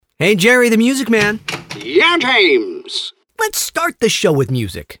Hey, Jerry, the music man. Yeah, James. Let's start the show with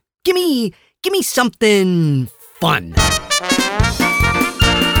music. Give me something fun.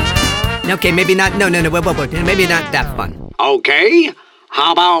 Okay, maybe not. No. Wait. Maybe not that fun. Okay.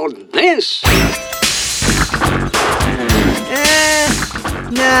 How about this?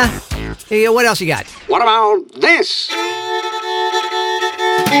 Nah. Hey, what else you got? What about this?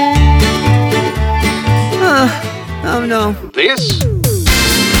 Oh, no. This?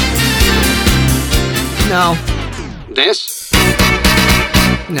 No. This?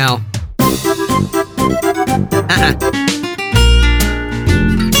 No.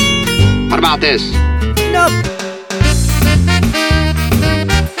 What about this? Nope.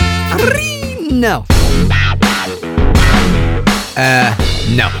 No.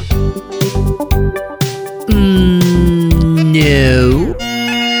 No. No.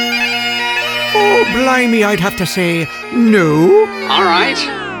 Oh, blimey, I'd have to say no. All right.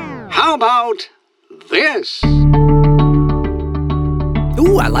 How about this?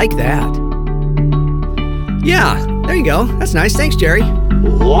 Ooh, I like that. Yeah, there you go. That's nice. Thanks, Jerry.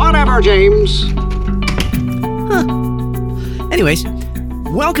 Whatever, James. Anyways,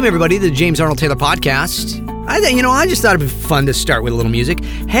 welcome everybody to the James Arnold Taylor Podcast. I just thought it'd be fun to start with a little music.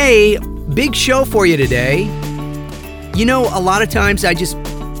 Hey, big show for you today. You know, a lot of times I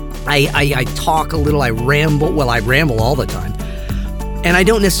talk a little, I ramble. Well, I ramble all the time. And I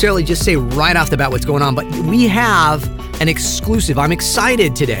don't necessarily just say right off the bat what's going on, but we have an exclusive. I'm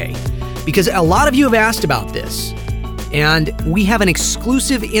excited today because a lot of you have asked about this. And we have an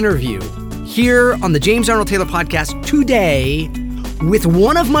exclusive interview here on the James Arnold Taylor Podcast today with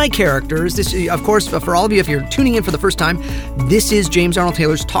one of my characters. This, of course, for all of you, if you're tuning in for the first time, this is James Arnold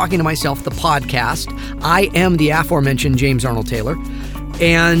Taylor's Talking to Myself, the podcast. I am the aforementioned James Arnold Taylor,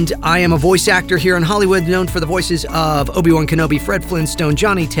 and I am a voice actor here in Hollywood, known for the voices of Obi-Wan Kenobi, Fred Flintstone,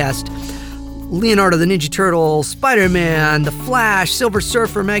 Johnny Test, Leonardo the Ninja Turtle, Spider-Man, The Flash, Silver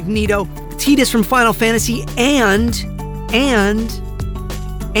Surfer, Magneto, Tidus from Final Fantasy, and,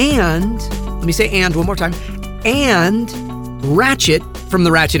 let me say and one more time, and Ratchet from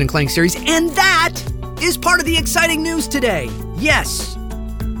the Ratchet & Clank series, and that is part of the exciting news today. Yes,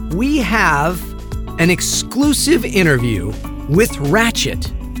 we have an exclusive interview with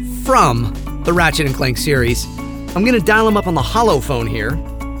Ratchet from the Ratchet & Clank series. I'm going to dial him up on the holophone here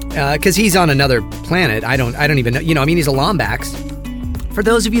because he's on another planet. I don't even know. He's a Lombax. For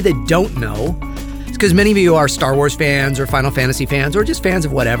those of you that don't know, it's because many of you are Star Wars fans or Final Fantasy fans or just fans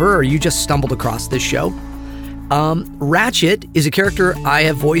of whatever, or you just stumbled across this show. Ratchet is a character I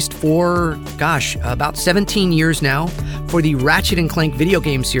have voiced for, about 17 years now for the Ratchet & Clank video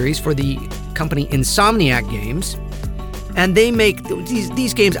game series for the company Insomniac Games. And they make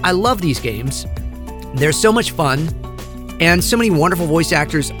these games. I love these games. They're so much fun and so many wonderful voice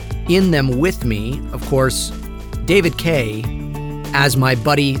actors in them with me. Of course, David Kaye as my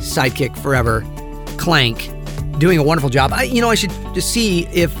buddy sidekick forever, Clank, doing a wonderful job. I should just see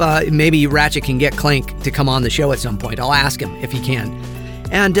if maybe Ratchet can get Clank to come on the show at some point. I'll ask him if he can.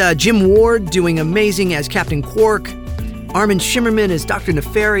 And Jim Ward doing amazing as Captain Quark. Armin Shimmerman as Dr.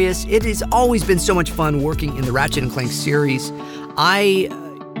 Nefarious. It has always been so much fun working in the Ratchet & Clank series. I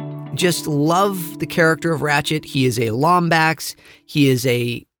just love the character of Ratchet. He is a Lombax. He is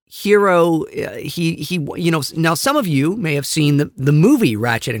a hero. Now some of you may have seen the movie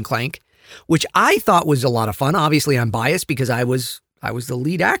Ratchet & Clank, which I thought was a lot of fun. Obviously, I'm biased because I was the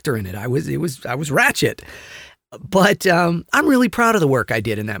lead actor in it. I was Ratchet. But I'm really proud of the work I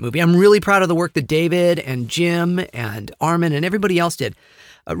did in that movie. I'm really proud of the work that David and Jim and Armin and everybody else did.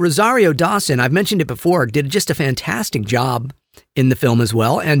 Rosario Dawson, I've mentioned it before, did just a fantastic job in the film as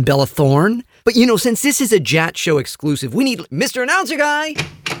well, and Bella Thorne. But since this is a Jat Show exclusive, we need Mr. Announcer Guy.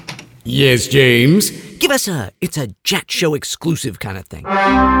 Yes, James? Give us it's a Jat Show exclusive kind of thing.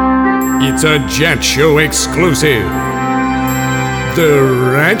 It's a Jat Show exclusive.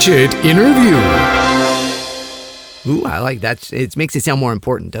 The Ratchet interview. Ooh, I like that. It makes it sound more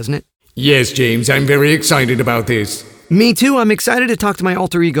important, doesn't it? Yes, James, I'm very excited about this. Me too. I'm excited to talk to my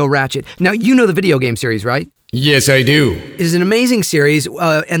alter ego, Ratchet. Now, you know the video game series, right? Yes, I do. It is an amazing series,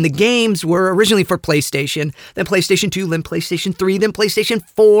 and the games were originally for PlayStation, then PlayStation 2, then PlayStation 3, then PlayStation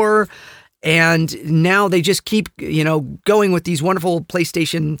 4, and now they just keep, going with these wonderful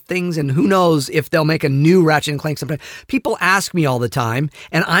PlayStation things, and who knows if they'll make a new Ratchet & Clank sometime. People ask me all the time,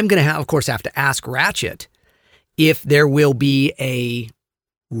 and I'm going to have to ask Ratchet if there will be a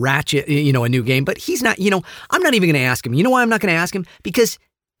Ratchet, a new game, but he's not, I'm not even going to ask him. You know why I'm not going to ask him? Because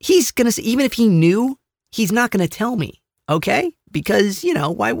he's going to say, even if he knew, he's not going to tell me, okay? Because,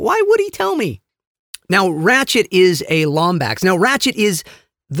 why would he tell me? Now, Ratchet is a Lombax. Now, Ratchet is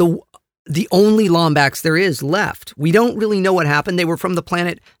the only Lombax there is left. We don't really know what happened. They were from the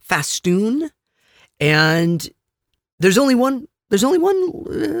planet Fastoon, and there's only one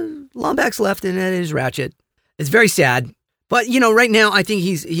Lombax left, and that is Ratchet. It's very sad, but right now I think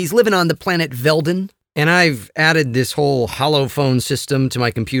he's living on the planet Velden, and I've added this whole holophone system to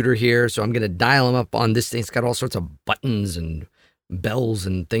my computer here, so I'm gonna dial him up on this thing. It's got all sorts of buttons and bells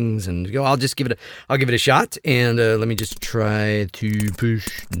and things, and I'll give it a shot, and let me just try to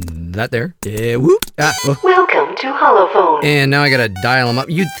push that there. Yeah, whoop. Welcome to Holophone. And now I gotta dial them up.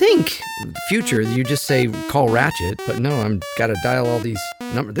 You'd think, future, you just say call Ratchet, but no, I'm gotta dial all these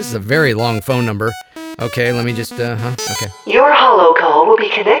numbers. This is a very long phone number. Okay, let me just, okay. Your holo call will be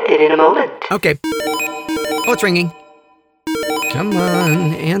connected in a moment. Okay. Oh, it's ringing. Come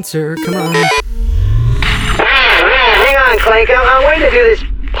on, answer, come on. Hang on, Clank. I'm waiting to do this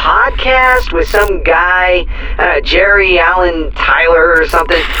podcast with some guy, Jerry Allen Tyler or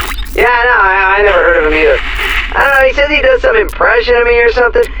something. Yeah, no, I never heard of him either. I don't know, he says he does some impression of me or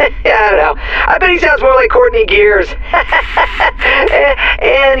something. Yeah, I don't know. I bet he sounds more like Courtney Gears.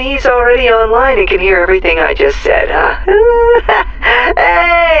 And he's already online and can hear everything I just said, huh?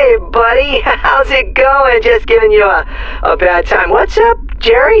 Hey, buddy, how's it going? Just giving you a bad time. What's up,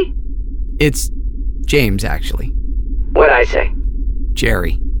 Jerry? It's James, actually. What'd I say?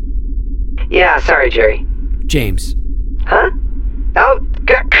 Jerry. Yeah, sorry, Jerry. James. Huh? Oh,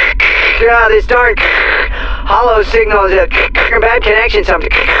 this darn hollow signal is a bad connection. So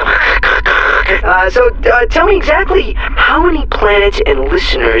tell me exactly how many planets and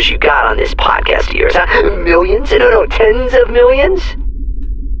listeners you got on this podcast of yours, huh? Millions? No, tens of millions?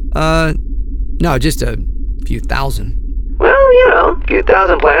 No, just a few thousand. Well, a few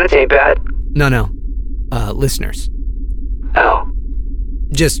thousand planets ain't bad. No, listeners. Oh.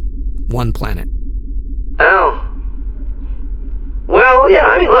 Just one planet. Oh. Well,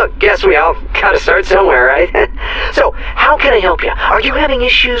 look, guess we all gotta start somewhere, right? So, how can I help you? Are you having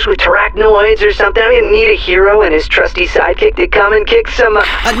issues with arachnoids or something? Need a hero and his trusty sidekick to come and kick some...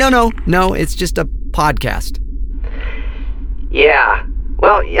 No, it's just a podcast. Yeah.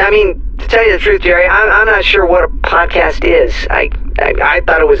 Well, to tell you the truth, Jerry, I'm not sure what a podcast is. I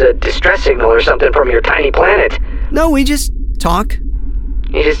thought it was a distress signal or something from your tiny planet. No, we just talk.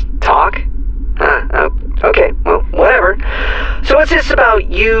 You just talk? Huh, okay, well, whatever. So what's this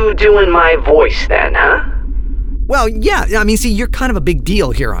about you doing my voice then, huh? Well, yeah, see, you're kind of a big deal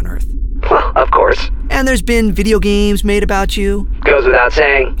here on Earth. Well, of course. And there's been video games made about you. Goes without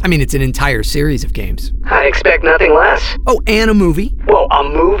saying. It's an entire series of games. I expect nothing less. Oh, and a movie. Whoa, a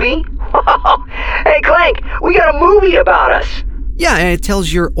movie? Hey, Clank, we got a movie about us. Yeah, and it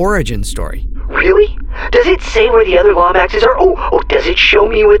tells your origin story. Really? Does it say where the other Lombaxes are? Oh, does it show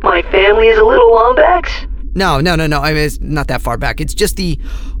me with my family as a little Lombax? No. It's not that far back. It's just the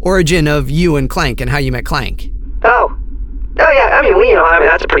origin of you and Clank and how you met Clank. Oh yeah,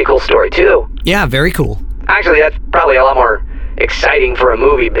 that's a pretty cool story, too. Yeah, very cool. Actually, that's probably a lot more exciting for a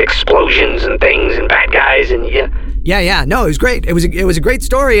movie. Explosions and things and bad guys and yeah. Yeah, no, it was great. It was a great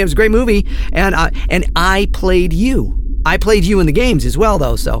story. It was a great movie. And I played you. I played you in the games as well,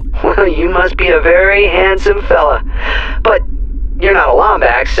 though, so... Well, you must be a very handsome fella. But you're not a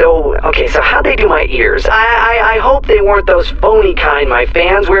Lombax, so... Okay, so how'd they do my ears? I hope they weren't those phony kind my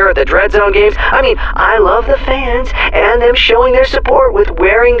fans wear at the Dread Zone games. I love the fans and them showing their support with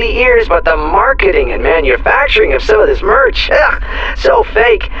wearing the ears, but the marketing and manufacturing of some of this merch, so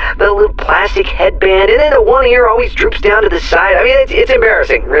fake. The little plastic headband, and then the one ear always droops down to the side. It's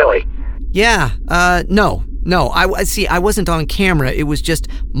embarrassing, really. Yeah, no, I wasn't on camera. It was just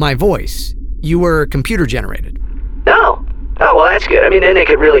my voice. You were computer generated. Oh, well, that's good. Then they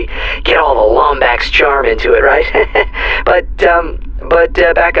could really get all the Lombax charm into it, right? But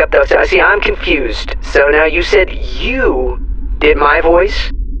back up, though. So, I'm confused. So now you said you did my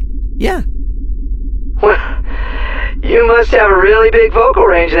voice? Yeah. Well, you must have a really big vocal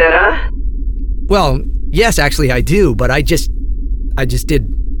range then, huh? Well, yes, actually I do, but I just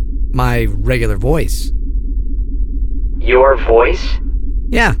did my regular voice. Your voice?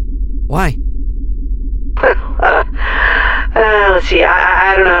 Yeah. Why? Let's see,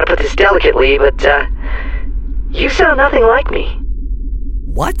 I don't know how to put this delicately, but, you sound nothing like me.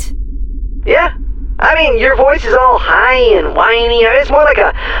 What? Yeah. Your voice is all high and whiny. It's more like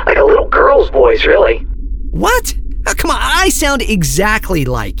a little girl's voice, really. What? Oh, come on, I sound exactly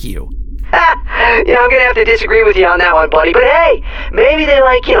like you. I'm gonna have to disagree with you on that one, buddy. But hey, maybe they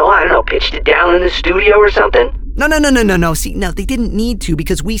pitched it down in the studio or something. No. See, no, they didn't need to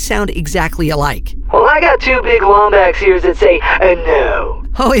because we sound exactly alike. Well, I got two big Lombax ears that say, no.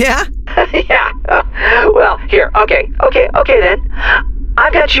 Oh, yeah? Yeah. Well, here, okay then.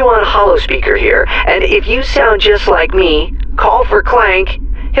 I've got you on holo speaker here, and if you sound just like me, call for Clank.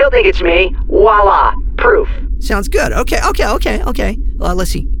 He'll think it's me. Voila, proof. Sounds good. Okay. Let's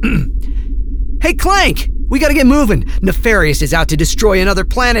see. Hey, Clank! We gotta get moving. Nefarious is out to destroy another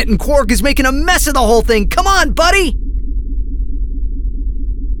planet, and Quark is making a mess of the whole thing. Come on, buddy!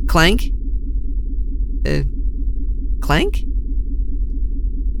 Clank? Clank?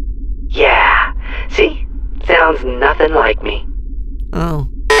 Yeah. See? Sounds nothing like me. Oh.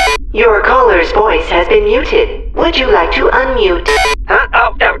 Your caller's voice has been muted. Would you like to unmute? Huh?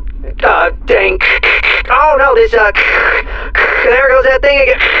 Dang. Oh, no, this, there goes that thing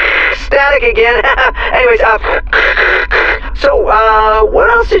again. Static again. Anyways, so, what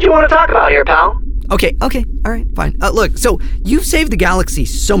else did you want to talk about here, pal? Okay, all right, fine. Look, so you've saved the galaxy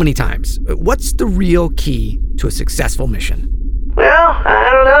so many times. What's the real key to a successful mission? Well, I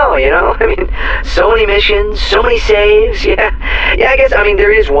don't know, I mean, so many missions, so many saves, yeah, I guess,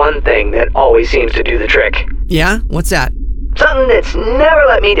 there is one thing that always seems to do the trick. Yeah? What's that? Something that's never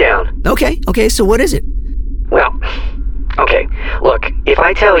let me down. Okay, so what is it? Well, okay, look, if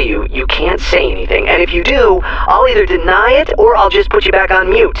I tell you, you can't say anything, and if you do, I'll either deny it or I'll just put you back on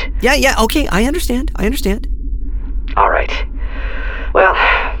mute. Yeah, okay, I understand. All right. Well,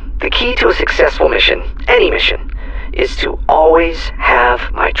 the key to a successful mission, any mission, is to always have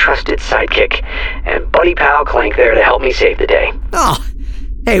my trusted sidekick and buddy pal Clank there to help me save the day. Oh,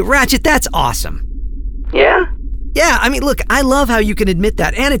 hey, Ratchet, that's awesome. Yeah? Yeah, look, I love how you can admit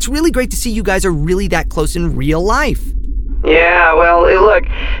that, and it's really great to see you guys are really that close in real life. Yeah, well, look,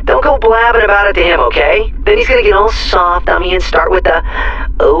 don't go blabbing about it to him, okay? Then he's gonna get all soft on me and start with the,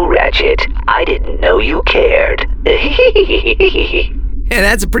 "Oh, Ratchet, I didn't know you cared." Hey,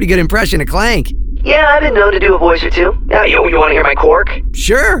 that's a pretty good impression of Clank. Yeah, I've been known to do a voice or two. You want to hear my Quark?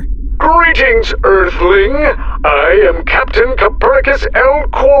 Sure. Greetings, Earthling. I am Captain Copernicus L.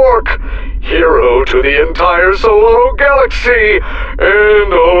 Quark, hero to the entire Solano galaxy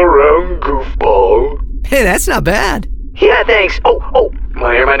and all-around goofball. Hey, that's not bad. Yeah, thanks. Oh, want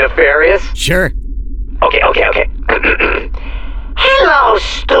to hear my Nefarious? Sure. Okay. Hello,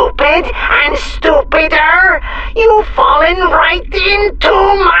 stupid and stupider. You've fallen right into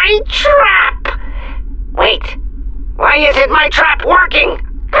my trap. Wait, why isn't my trap working?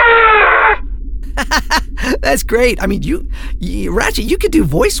 Ah! That's great. You, Ratchet, you could do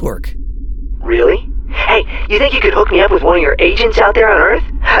voice work. Really? Hey, you think you could hook me up with one of your agents out there on Earth?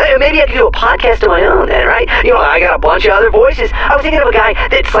 Maybe I could do a podcast of my own then, right? I got a bunch of other voices. I was thinking of a guy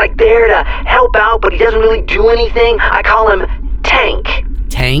that's there to help out, but he doesn't really do anything. I call him Tank.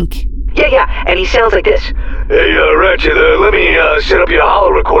 Tank? Yeah, and he sounds like this. Hey, Ratchet, let me set up your holo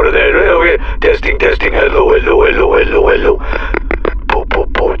recorder there. Okay. Testing, hello.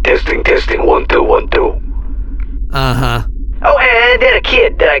 Testing, 1, 2, 1, 2. Uh-huh. Oh, and then a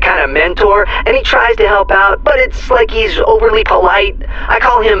kid that I kind of mentor, and he tries to help out, but it's like he's overly polite. I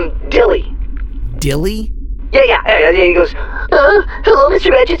call him Dilly. Dilly? Yeah, he goes, hello,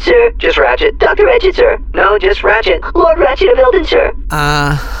 Mr. Ratchet, sir. Just Ratchet. Dr. Ratchet, sir. No, just Ratchet. Lord Ratchet of Eldon, sir.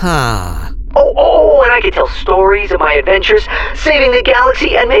 Uh-huh. Oh, and I could tell stories of my adventures, saving the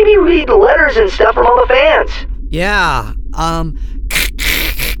galaxy, and maybe read letters and stuff from all the fans. Yeah,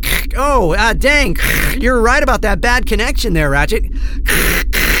 dang. You're right about that bad connection there, Ratchet.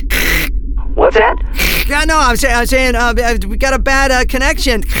 What's that? Yeah, no, I'm saying, we got a bad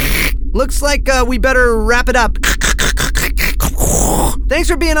connection. Looks like we better wrap it up. Thanks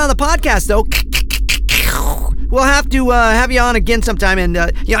for being on the podcast, though. We'll have to have you on again sometime, and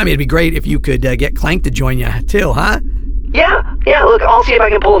it'd be great if you could get Clank to join you too, huh? Yeah. Look, I'll see if I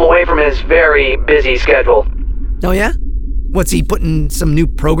can pull him away from his very busy schedule. Oh yeah? What's he putting some new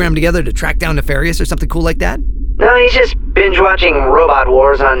program together to track down Nefarious or something cool like that? No, he's just binge watching Robot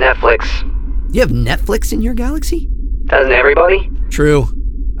Wars on Netflix. You have Netflix in your galaxy? Doesn't everybody? True.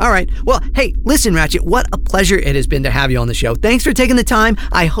 All right. Well, hey, listen, Ratchet, what a pleasure it has been to have you on the show. Thanks for taking the time.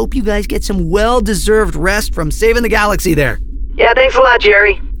 I hope you guys get some well-deserved rest from saving the galaxy there. Yeah, thanks a lot,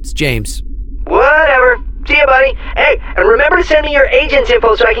 Jerry. It's James. Whatever. See ya, buddy. Hey, and remember to send me your agent's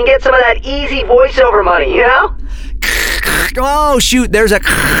info so I can get some of that easy voiceover money, Oh, shoot, there's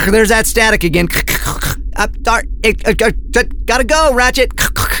that static again. Gotta go, Ratchet.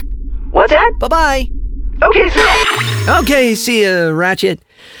 What's that? Bye-bye. Okay, see ya, Ratchet.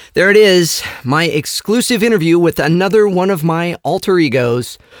 There it is, my exclusive interview with another one of my alter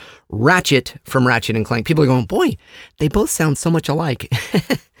egos, Ratchet from Ratchet and Clank. People are going, boy, they both sound so much alike.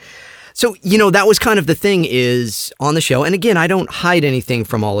 So, that was kind of the thing is on the show. And again, I don't hide anything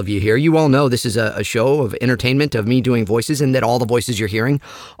from all of you here. You all know this is a show of entertainment, of me doing voices, and that all the voices you're hearing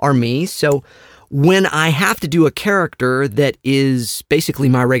are me. So when I have to do a character that is basically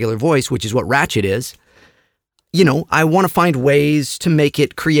my regular voice, which is what Ratchet is, you know, I want to find ways to make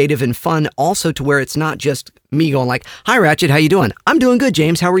it creative and fun, also to where it's not just me going like, "Hi, Ratchet, how you doing?" "I'm doing good,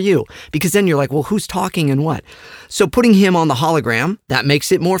 James. How are you?" Because then you're like, well, who's talking and what? So putting him on the hologram, that makes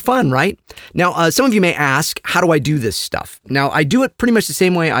it more fun, right? Now, some of you may ask, how do I do this stuff? Now, I do it pretty much the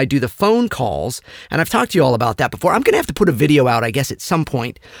same way I do the phone calls, and I've talked to you all about that before. I'm going to have to put a video out, I guess, at some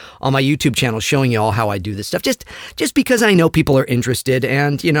point on my YouTube channel showing you all how I do this stuff, just because I know people are interested,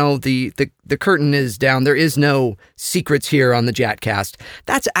 and, you know, the curtain is down. There is no secrets here on the Jatcast.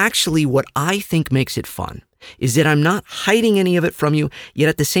 That's actually what I think makes it fun, is that I'm not hiding any of it from you, yet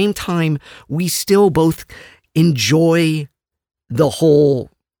at the same time, we still both enjoy the whole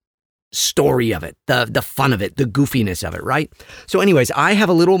story of it, the fun of it, the goofiness of it, right? So anyways, I have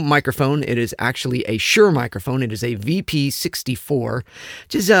a little microphone. It is actually a Shure microphone. It is a VP64,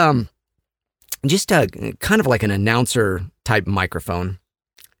 which is just a kind of like an announcer type microphone.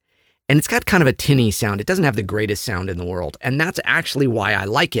 And it's got kind of a tinny sound. It doesn't have the greatest sound in the world. And that's actually why I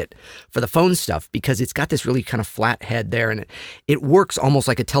like it for the phone stuff, because it's got this really kind of flat head there, and it works almost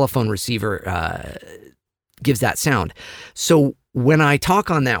like a telephone receiver gives that sound. So when I talk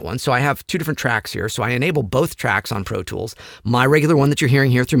on that one, so I have two different tracks here. So I enable both tracks on Pro Tools. My regular one that you're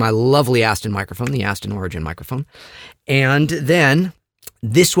hearing here through my lovely Aston microphone, the Aston Origin microphone. And then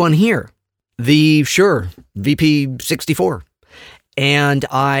this one here, the Shure VP64. And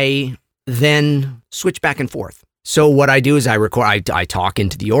I then switch back and forth. So what I do is I record, I talk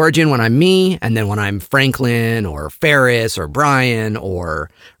into the Origin when I'm me, and then when I'm Franklin or Ferris or Brian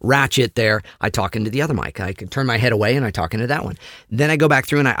or Ratchet there, I talk into the other mic. I can turn my head away and I talk into that one. Then I go back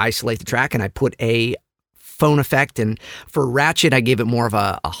through and I isolate the track and I put a phone effect. And for Ratchet, I gave it more of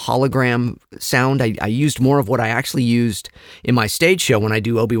a hologram sound. I used more of what I actually used in my stage show when I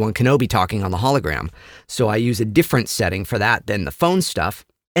do Obi-Wan Kenobi talking on the hologram. So I use a different setting for that than the phone stuff.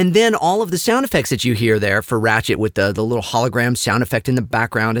 And then all of the sound effects that you hear there for Ratchet with the little hologram sound effect in the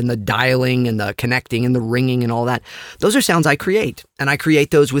background and the dialing and the connecting and the ringing and all that, those are sounds I create. And I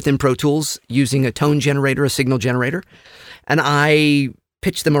create those within Pro Tools using a tone generator, a signal generator. And I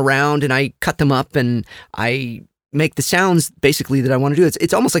pitch them around and I cut them up and I make the sounds basically that I want to do.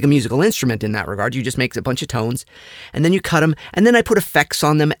 It's almost like a musical instrument in that regard. You just make a bunch of tones and then you cut them and then I put effects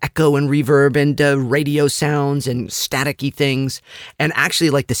on them, echo and reverb and radio sounds and staticky things. And actually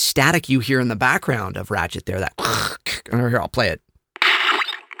like the static you hear in the background of Ratchet there, that, here, I'll play it.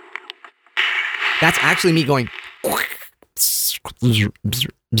 That's actually me going,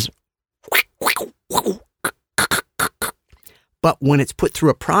 but when it's put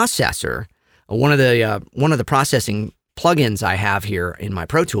through a processor, one of the processing plugins I have here in my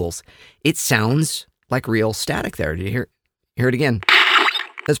Pro Tools, it sounds like real static there. Do you hear it again?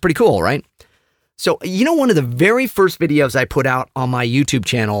 That's pretty cool, right? So, you know, one of the very first videos I put out on my YouTube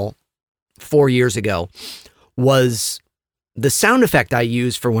channel 4 years ago was the sound effect I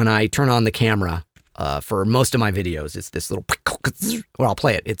use for when I turn on the camera for most of my videos. It's this little, well, I'll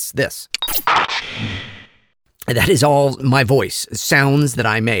play it. It's this. That is all my voice, sounds that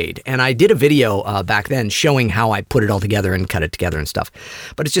I made. And I did a video back then showing how I put it all together and cut it together and stuff.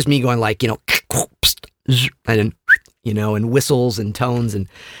 But it's just me going like, you know, and then, you know, and whistles and tones and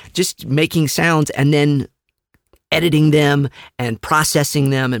just making sounds and then editing them and processing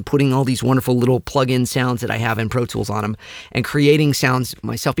them and putting all these wonderful little plug-in sounds that I have in Pro Tools on them and creating sounds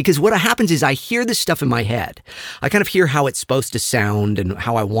myself. Because what happens is I hear this stuff in my head. I kind of hear how it's supposed to sound and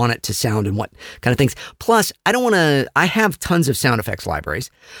how I want it to sound and what kind of things. Plus, I have tons of sound effects libraries,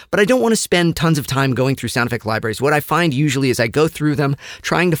 but I don't want to spend tons of time going through sound effect libraries. What I find usually is I go through them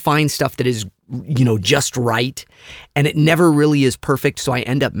trying to find stuff that is, you know, just right, and it never really is perfect, so I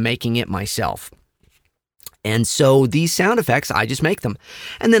end up making it myself. And so these sound effects, I just make them.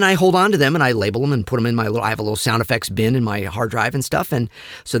 And then I hold on to them and I label them and put them in I have a little sound effects bin in my hard drive and stuff. And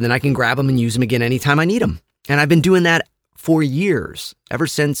so then I can grab them and use them again anytime I need them. And I've been doing that for years, ever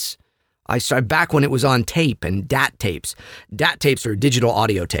since I started back when it was on tape and DAT tapes. DAT tapes are digital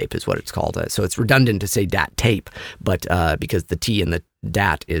audio tape is what it's called. So it's redundant to say DAT tape, but because the T in the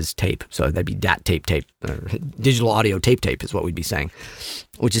DAT is tape. So that'd be DAT tape. Digital audio tape is what we'd be saying,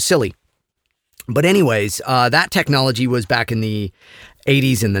 which is silly. But anyways, that technology was back in the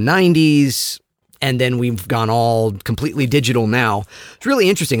 80s and the 90s, and then we've gone all completely digital now. It's really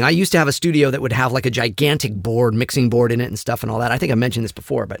interesting. I used to have a studio that would have like a gigantic board, mixing board in it and stuff and all that. I think I mentioned this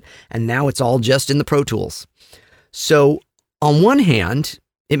before, and now it's all just in the Pro Tools. So on one hand,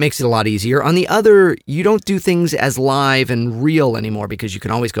 it makes it a lot easier. On the other, you don't do things as live and real anymore because you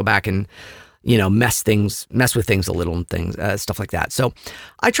can always go back and mess with things a little and things, stuff like that. So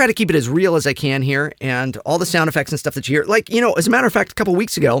I try to keep it as real as I can here, and all the sound effects and stuff that you hear. Like, as a matter of fact, a couple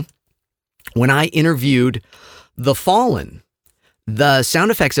weeks ago, when I interviewed The Fallen, the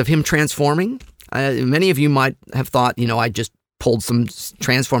sound effects of him transforming, many of you might have thought, I just pulled some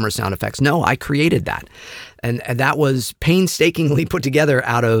Transformer sound effects. No, I created that. And that was painstakingly put together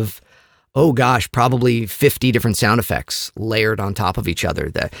out of, probably 50 different sound effects layered on top of each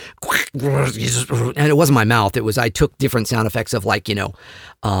other. And it wasn't my mouth. I took different sound effects of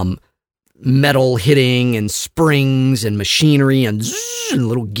metal hitting and springs and machinery and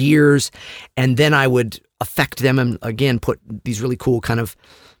little gears. And then I would affect them and again, put these really cool kind of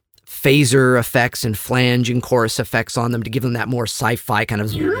phaser effects and flange and chorus effects on them to give them that more sci-fi kind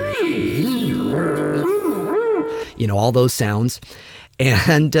of, all those sounds.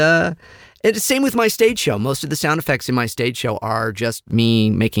 And it's the same with my stage show. Most of the sound effects in my stage show are just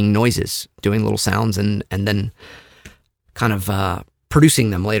me making noises, doing little sounds, and then kind of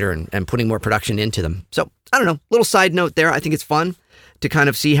producing them later and putting more production into them. So, I don't know, little side note there. I think it's fun to kind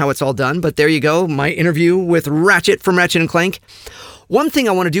of see how it's all done. But there you go, my interview with Ratchet from Ratchet & Clank. One thing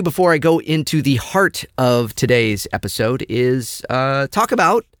I want to do before I go into the heart of today's episode is talk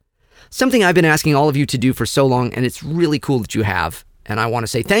about something I've been asking all of you to do for so long, and it's really cool that you have. And I want to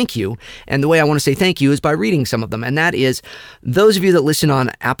say thank you. And the way I want to say thank you is by reading some of them. And that is, those of you that listen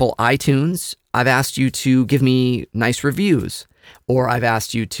on Apple iTunes, I've asked you to give me nice reviews. Or I've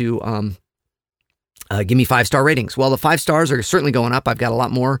asked you to give me 5-star ratings. Well, the 5 stars are certainly going up. I've got a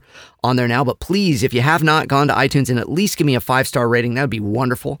lot more on there now. But please, if you have not gone to iTunes and at least give me a 5-star rating, that would be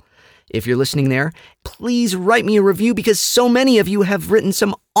wonderful. If you're listening there, please write me a review, because so many of you have written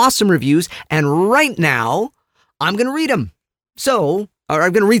some awesome reviews. And right now, I'm going to read them. So, or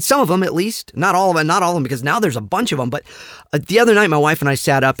I'm going to read some of them at least, not all of them, because now there's a bunch of them. But the other night, my wife and I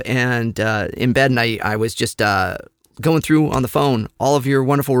sat up and in bed, and I was just going through on the phone all of your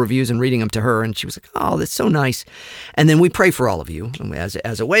wonderful reviews and reading them to her. And she was like, "Oh, that's so nice." And then we pray for all of you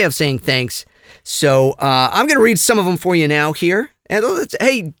as a way of saying thanks. So I'm going to read some of them for you now here. And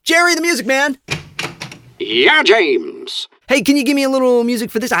hey, Jerry, the music man. Yeah, James. Hey, can you give me a little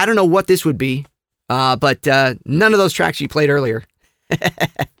music for this? I don't know what this would be. But none of those tracks you played earlier.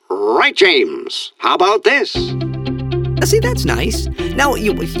 Right, James. How about this? See, that's nice. Now,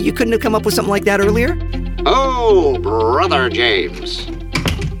 you couldn't have come up with something like that earlier? Oh, brother James.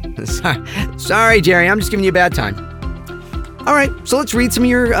 Sorry, Jerry. I'm just giving you a bad time. All right, so let's read some of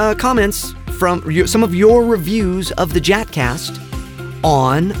your comments from some of your reviews of the Jatcast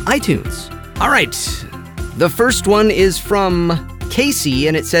on iTunes. All right, the first one is from Casey,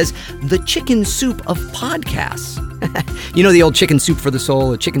 and it says, "The chicken soup of podcasts." The old chicken soup for the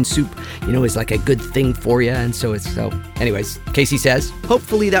soul. A chicken soup, is like a good thing for you. And so anyways, Casey says,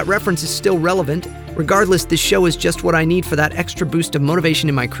 "Hopefully that reference is still relevant. Regardless, this show is just what I need for that extra boost of motivation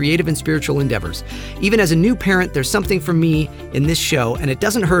in my creative and spiritual endeavors. Even as a new parent, there's something for me in this show, and it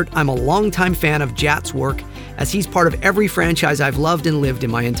doesn't hurt. I'm a longtime fan of Jat's work, as he's part of every franchise I've loved and lived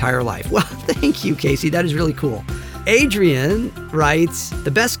in my entire life." Well, thank you, Casey. That is really cool. Adrian writes,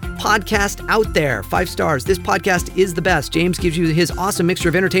 "The best podcast out there. 5 stars. This podcast is the best. James gives you his awesome mixture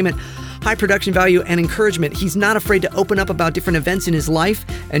of entertainment, high production value, and encouragement. He's not afraid to open up about different events in his life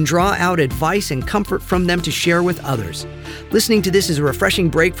and draw out advice and comfort from them to share with others. Listening to this is a refreshing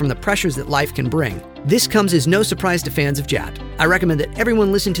break from the pressures that life can bring. This comes as no surprise to fans of Jat. I recommend that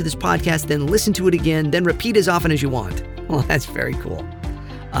everyone listen to this podcast, then listen to it again, then repeat as often as you want." Well, that's very cool.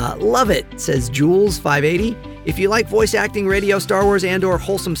 Love it, says Jules580. "If you like voice acting, radio, Star Wars, and or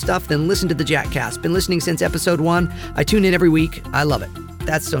wholesome stuff, then listen to the Jatcast. Been listening since episode 1. I tune in every week. I love it."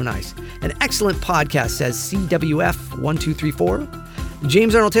 That's so nice. "An excellent podcast," says CWF1234.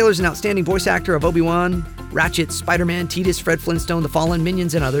 "James Arnold Taylor is an outstanding voice actor of Obi-Wan, Ratchet, Spider-Man, Tidus, Fred Flintstone, The Fallen,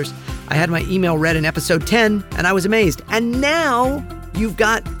 Minions, and others. I had my email read in episode 10, and I was amazed. And now you've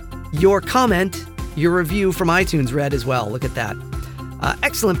got your comment, your review from iTunes read as well. Look at that.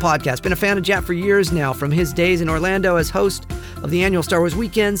 Excellent podcast. Been a fan of Jat for years now, from his days in Orlando as host of the annual Star Wars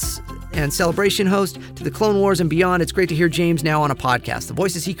Weekends and Celebration host to the Clone Wars and beyond. It's great to hear James now on a podcast. The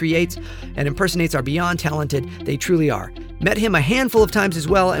voices he creates and impersonates are beyond talented. They truly are. Met him a handful of times as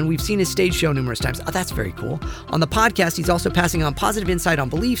well, and we've seen his stage show numerous times. Oh, that's very cool. On the podcast, he's also passing on positive insight on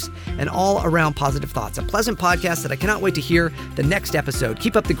beliefs and all-around positive thoughts. A pleasant podcast that I cannot wait to hear the next episode.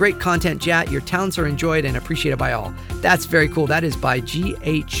 Keep up the great content, Jat. Your talents are enjoyed and appreciated by all." That's very cool. That is by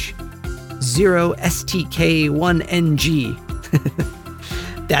GH0STK1NG.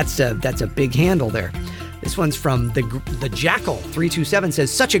 That's a big handle there. This one's from the Jackal 327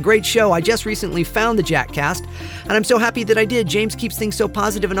 says, such a great show. I just recently found the Jackcast, and I'm so happy that I did. James keeps things so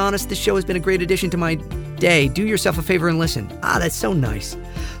positive and honest. This show has been a great addition to my day. Do yourself a favor and listen. That's so nice.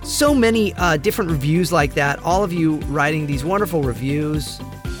 So many different reviews like that. All of you writing these wonderful reviews.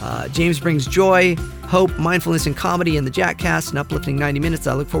 James brings joy, hope, mindfulness, and comedy in the Jackcast, an uplifting 90 minutes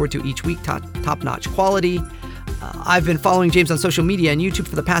I look forward to each week, top-notch quality. I've been following James on social media and YouTube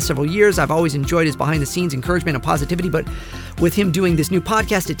for the past several years. I've always enjoyed his behind-the-scenes encouragement and positivity, but with him doing this new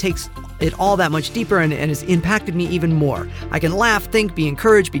podcast, it takes it all that much deeper and has impacted me even more. I can laugh, think, be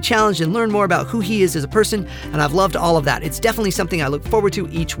encouraged, be challenged, and learn more about who he is as a person, and I've loved all of that. It's definitely something I look forward to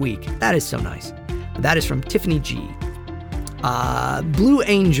each week. That is so nice. That is from Tiffany G. Blue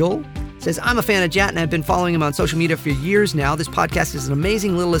Angel says, I'm a fan of Jat and I've been following him on social media for years now. This podcast is an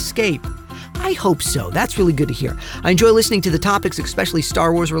amazing little escape. I hope so. That's really good to hear. I enjoy listening to the topics, especially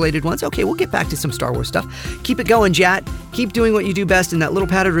Star Wars related ones. Okay, we'll get back to some Star Wars stuff. Keep it going, Jat. Keep doing what you do best in that little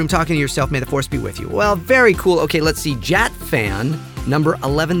padded room talking to yourself. May the Force be with you. Well, very cool. Okay, let's see. Jat fan number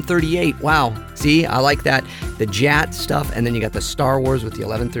 1138. Wow. See, I like that. The Jat stuff, and then you got the Star Wars with the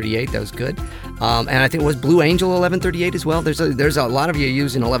 1138. That was good. And I think it was Blue Angel 1138 as well. There's a lot of you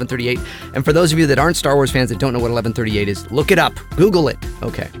using 1138. And for those of you that aren't Star Wars fans that don't know what 1138 is, look it up. Google it.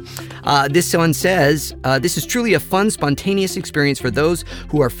 Okay. This one says, this is truly a fun, spontaneous experience for those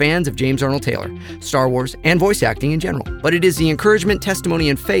who are fans of James Arnold Taylor, Star Wars, and voice acting in general. But it is the encouragement, testimony,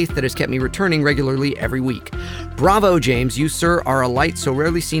 and faith that has kept me returning regularly every week. Bravo, James. You, sir, are a light so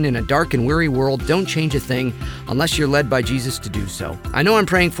rarely seen in a dark and weary world. Don't change a thing unless you're led by Jesus to do so. I know I'm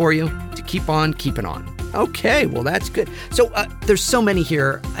praying for you to keep on keeping on. Okay, well, that's good. So there's so many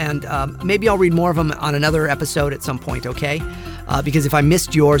here, and maybe I'll read more of them on another episode at some point, okay? Because if I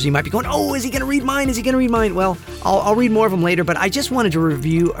missed yours, you might be going, oh, is he going to read mine? Is he going to read mine? Well, I'll read more of them later, but I just wanted to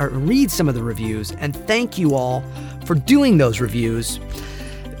read some of the reviews and thank you all for doing those reviews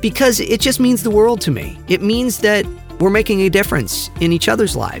because it just means the world to me. It means that we're making a difference in each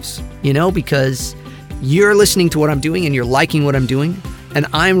other's lives, because you're listening to what I'm doing and you're liking what I'm doing, and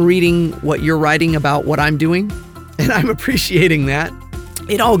I'm reading what you're writing about what I'm doing, and I'm appreciating that.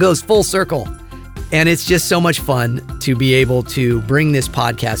 It all goes full circle. And it's just so much fun to be able to bring this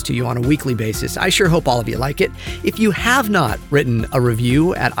podcast to you on a weekly basis. I sure hope all of you like it. If you have not written a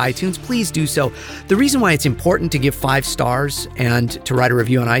review at iTunes, please do so. The reason why it's important to give 5 stars and to write a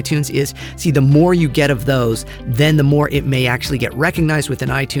review on iTunes is, see, the more you get of those, then the more it may actually get recognized within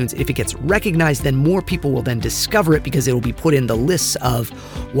iTunes. If it gets recognized, then more people will then discover it because it will be put in the lists of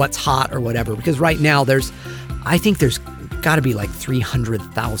what's hot or whatever. Because right now I think there's got to be like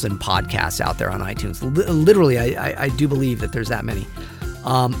 300,000 podcasts out there on iTunes. Literally, I do believe that there's that many.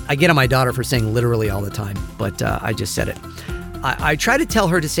 I get on my daughter for saying literally all the time, but I just said it. I try to tell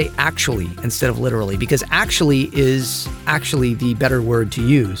her to say actually instead of literally, because actually is actually the better word to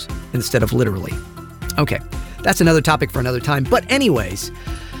use instead of literally. Okay, that's another topic for another time. But anyways,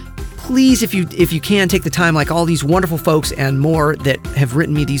 please, if you can, take the time, like all these wonderful folks and more that have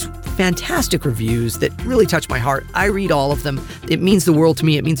written me these fantastic reviews that really touch my heart. I read all of them. It means the world to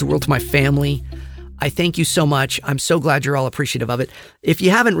me. It means the world to my family. I thank you so much. I'm so glad you're all appreciative of it. If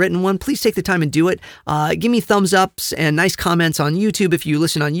you haven't written one, please take the time and do it. Give me thumbs ups and nice comments on YouTube if you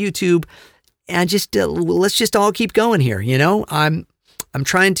listen on YouTube. And just let's just all keep going here. I'm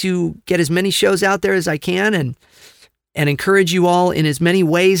trying to get as many shows out there as I can and encourage you all in as many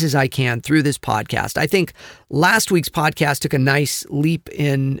ways as I can through this podcast. I think last week's podcast took a nice leap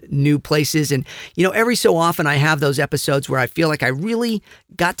in new places. And, every so often I have those episodes where I feel like I really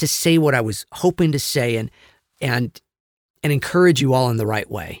got to say what I was hoping to say and encourage you all in the right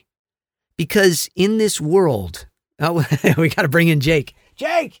way. Because in this world, we got to bring in Jake.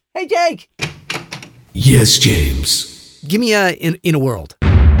 Jake! Hey, Jake! Yes, James. Give me in a world.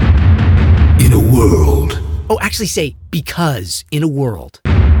 In a world. Oh, actually say, because in a world.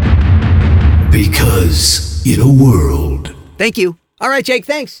 Because in a world. Thank you. All right, Jake,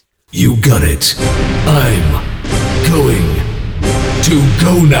 thanks. You got it. I'm going to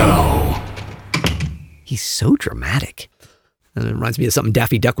go now. He's so dramatic. And it reminds me of something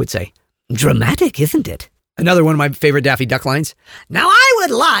Daffy Duck would say. Dramatic, isn't it? Another one of my favorite Daffy Duck lines. Now I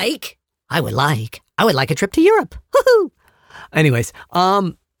would like a trip to Europe. Woohoo! Anyways,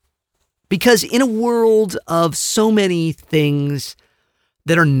 because in a world of so many things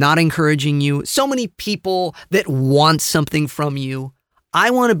that are not encouraging you, so many people that want something from you,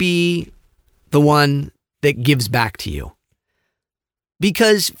 I want to be the one that gives back to you.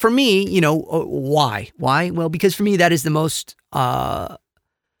 Because for me, why? Why? Well, because for me, that is the most, the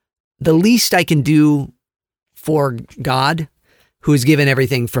least I can do for God, who has given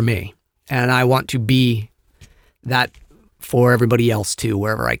everything for me. And I want to be that for everybody else too,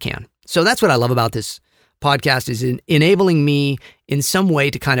 wherever I can. So that's what I love about this podcast, is enabling me in some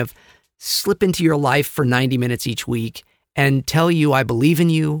way to kind of slip into your life for 90 minutes each week and tell you I believe in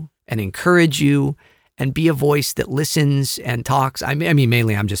you and encourage you and be a voice that listens and talks. I mean,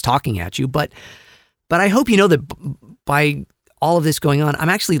 mainly I'm just talking at you, but I hope you know that by all of this going on, I'm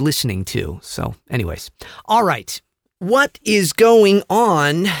actually listening too. So anyways, all right. What is going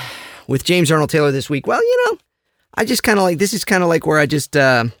on with James Arnold Taylor this week? Well, I just kind of like, this is kind of like where I just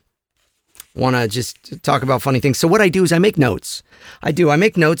want to just talk about funny things. So what I do is I make notes. I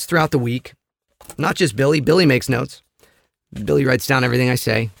make notes throughout the week. Not just Billy. Billy makes notes. Billy writes down everything I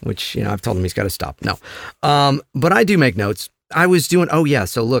say, which, I've told him he's got to stop. No. But I do make notes. I was doing,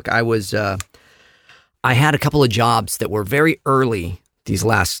 so look, I had a couple of jobs that were very early these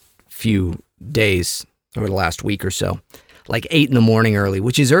last few days, or the last week or so, like 8 a.m. early,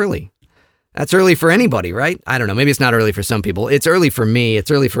 which is early. That's early for anybody, right? I don't know. Maybe it's not early for some people. It's early for me. It's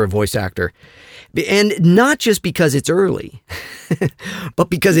early for a voice actor. And not just because it's early, but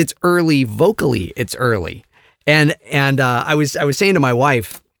because it's early vocally, it's early. And I was saying to my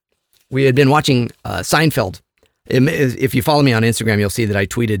wife, we had been watching Seinfeld. If you follow me on Instagram, you'll see that I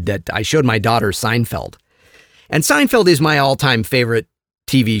tweeted that I showed my daughter Seinfeld. And Seinfeld is my all-time favorite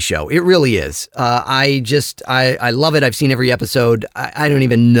TV show. It really is. I love it. I've seen every episode. I don't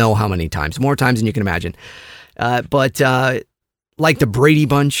even know how many times. More times than you can imagine. But like the Brady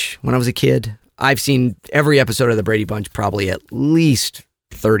Bunch when I was a kid, I've seen every episode of the Brady Bunch probably at least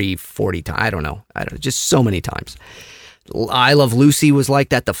 30, 40 times. I don't know. Just so many times. I Love Lucy was like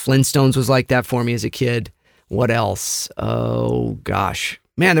that. The Flintstones was like that for me as a kid. What else? Oh, gosh.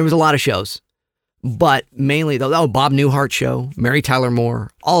 Man, there was a lot of shows. But mainly, Bob Newhart show, Mary Tyler Moore,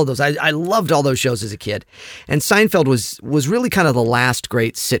 all of those. I loved all those shows as a kid. And Seinfeld was really kind of the last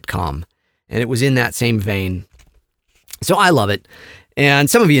great sitcom. And it was in that same vein. So I love it. And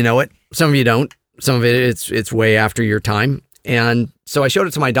some of you know it. Some of you don't. Some of it, it's way after your time. And so I showed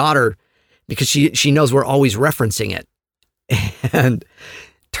it to my daughter because she knows we're always referencing it. And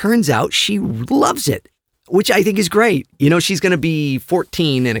turns out she loves it, which I think is great. She's going to be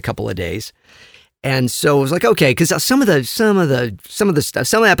 14 in a couple of days. And so it was like, okay, because some of the stuff,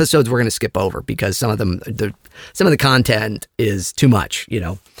 some episodes we're going to skip over because some of the content is too much,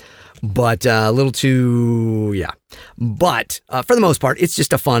 but a little too, yeah. But for the most part, it's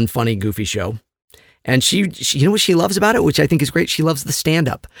just a fun, funny, goofy show. And she what she loves about it, which I think is great? She loves the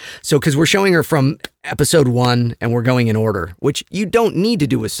stand-up. So, because we're showing her from episode 1 and we're going in order, which you don't need to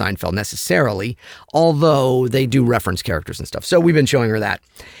do with Seinfeld necessarily, although they do reference characters and stuff. So we've been showing her that.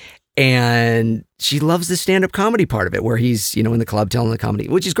 And she loves the stand-up comedy part of it, where he's, in the club telling the comedy,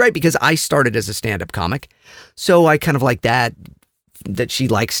 which is great because I started as a stand-up comic. So I kind of like that she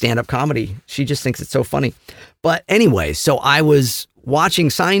likes stand-up comedy. She just thinks it's so funny. But anyway, so I was watching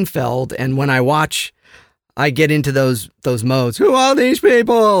Seinfeld, and when I watch, I get into those modes. Who are these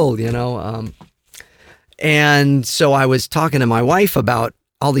people? And so I was talking to my wife about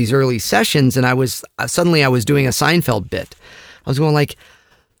all these early sessions, and I was doing a Seinfeld bit. I was going like,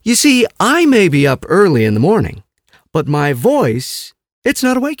 you see, I may be up early in the morning, but my voice, it's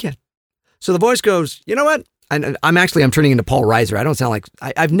not awake yet. So the voice goes, you know what? I'm turning into Paul Reiser. I don't sound like,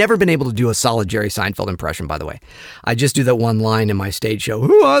 I've never been able to do a solid Jerry Seinfeld impression, by the way. I just do that one line in my stage show.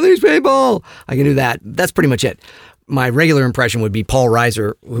 Who are these people? I can do that. That's pretty much it. My regular impression would be Paul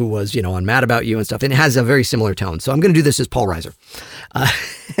Reiser, who was, on Mad About You and stuff. And it has a very similar tone. So I'm going to do this as Paul Reiser.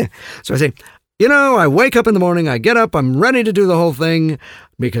 So I say, I wake up in the morning, I get up, I'm ready to do the whole thing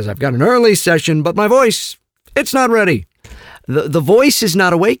because I've got an early session, but my voice, it's not ready. The voice is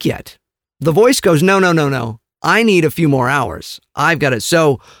not awake yet. The voice goes, no. I need a few more hours. I've got it.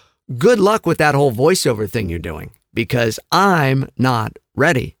 So good luck with that whole voiceover thing you're doing because I'm not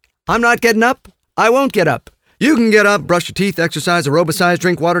ready. I'm not getting up. I won't get up. You can get up, brush your teeth, exercise, aerobicize,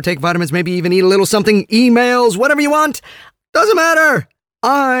 drink water, take vitamins, maybe even eat a little something, emails, whatever you want. Doesn't matter.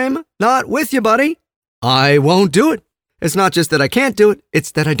 I'm not with you, buddy. I won't do it. It's not just that I can't do it.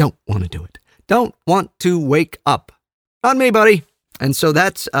 It's that I don't want to do it. Don't want to wake up. Not me, buddy. And so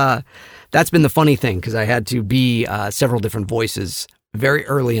that's been the funny thing because I had to be several different voices very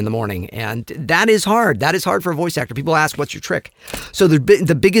early in the morning. And that is hard. That is hard for a voice actor. People ask, what's your trick? So the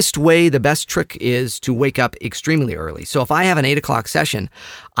biggest way, the best trick is to wake up extremely early. So if I have an 8 o'clock session,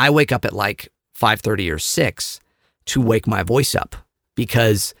 I wake up at like 5:30 or 6 to wake my voice up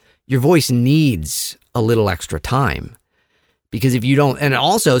because your voice needs a little extra time. Because if you don't, and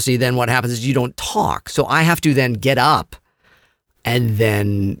also see then what happens is you don't talk. So I have to then get up and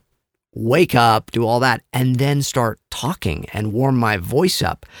then wake up, do all that, and then start talking and warm my voice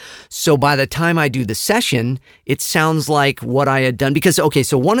up. So by the time I do the session, it sounds like what I had done. Because, okay,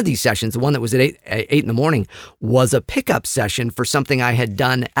 so one of these sessions, the one that was at 8 in the morning, was a pickup session for something I had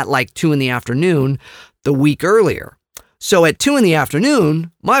done at like 2 in the afternoon the week earlier. So at 2 in the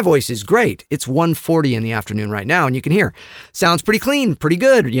afternoon, my voice is great. It's 1:40 in the afternoon right now, and you can hear. Sounds pretty clean, pretty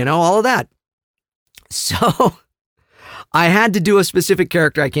good, all of that. So I had to do a specific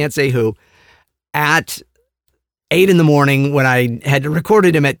character, I can't say who, at 8 in the morning when I had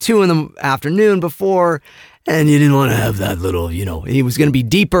recorded him at 2 in the afternoon before, and you didn't want to have that little, he was going to be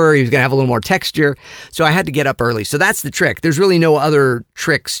deeper, he was going to have a little more texture, so I had to get up early. So that's the trick. There's really no other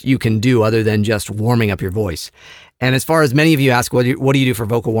tricks you can do other than just warming up your voice. And as far as many of you ask, what do you do for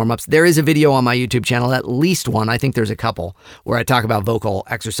vocal warm-ups? There is a video on my YouTube channel, at least one, I think there's a couple, where I talk about vocal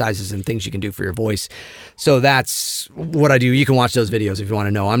exercises and things you can do for your voice. So that's what I do. You can watch those videos if you want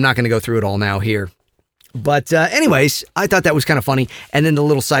to know. I'm not going to go through it all now here. But anyways, I thought that was kind of funny. And then the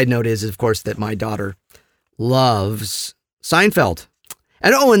little side note is, of course, that my daughter loves Seinfeld.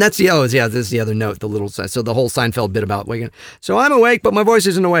 And that's this is the other note, so the whole Seinfeld bit about waking up. So I'm awake, but my voice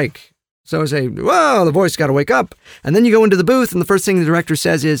isn't awake. So I say, whoa, the voice got to wake up. And then you go into the booth, and the first thing the director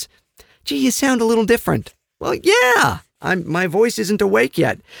says is, gee, you sound a little different. Well, yeah, my voice isn't awake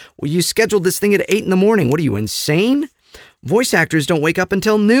yet. Well, you scheduled this thing at 8 in the morning. What are you, insane? Voice actors don't wake up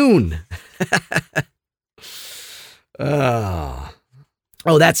until noon. There's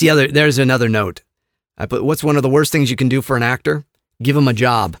another note. I put, what's one of the worst things you can do for an actor? Give him a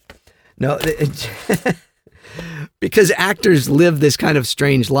job. No, because actors live this kind of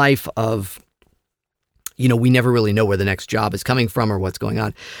strange life of, we never really know where the next job is coming from or what's going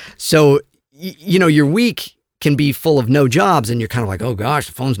on. So, your week can be full of no jobs and you're kind of like, oh gosh,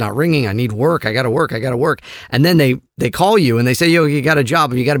 the phone's not ringing. I need work. I got to work. And then they call you and they say, yo, you got a job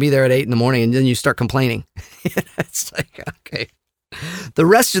and you got to be there at 8 in the morning. And then you start complaining. It's like, okay. The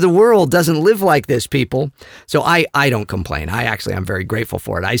rest of the world doesn't live like this, people. So I don't complain. I'm very grateful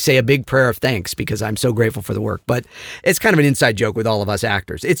for it. I say a big prayer of thanks because I'm so grateful for the work. But it's kind of an inside joke with all of us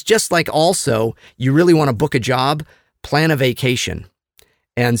actors. It's just like also, you really want to book a job, plan a vacation.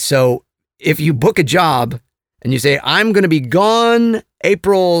 And so if you book a job and you say, I'm going to be gone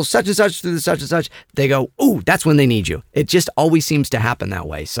April such and such through such and such, they go, ooh, that's when they need you. It just always seems to happen that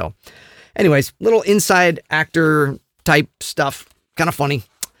way. So anyways, little inside actor type stuff. Kind of funny.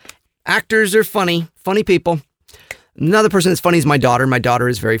 Actors are funny people. Another person that's funny is my daughter. My daughter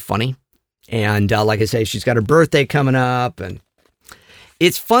is very funny. And like I say, she's got her birthday coming up. And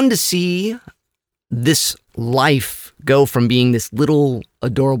it's fun to see this life go from being this little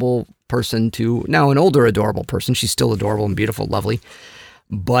adorable person to now an older adorable person. She's still adorable and beautiful, lovely.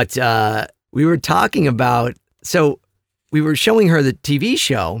 But we were talking about, so we were showing her the TV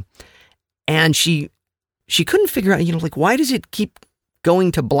show and she couldn't figure out, like, why does it keep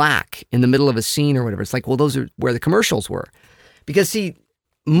going to black in the middle of a scene or whatever? It's like, well, those are where the commercials were. Because, see,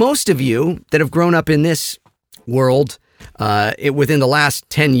 most of you that have grown up in this world within the last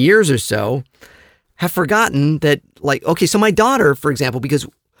 10 years or so have forgotten that, like, okay, so my daughter, for example, because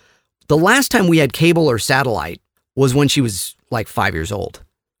the last time we had cable or satellite was when she was like 5 years old.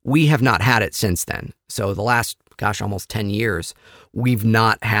 We have not had it since then. So the last, almost 10 years, we've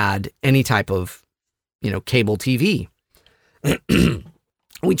not had any type of cable TV.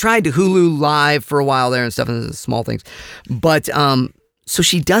 We tried to Hulu Live for a while there and stuff, and small things. But, so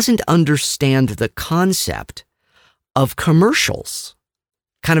she doesn't understand the concept of commercials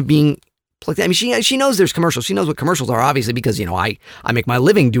kind of being plugged in. I mean, she knows there's commercials. She knows what commercials are, obviously, because, I make my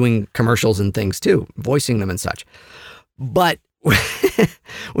living doing commercials and things too, voicing them and such. But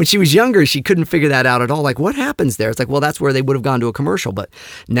when she was younger, she couldn't figure that out at all. Like, what happens there? It's like, well, that's where they would have gone to a commercial. But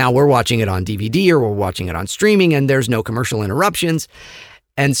now we're watching it on DVD or we're watching it on streaming and there's no commercial interruptions.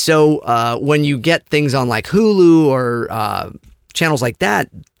 And so when you get things on like Hulu or channels like that,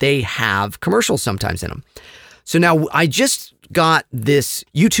 they have commercials sometimes in them. So now I just got this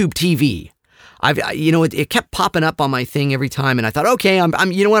YouTube TV. It kept popping up on my thing every time. And I thought, okay, I'm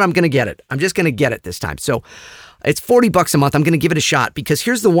going to get it. I'm just going to get it this time. So it's $40 a month. I'm going to give it a shot because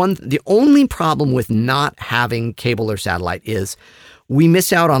here's the only problem with not having cable or satellite is we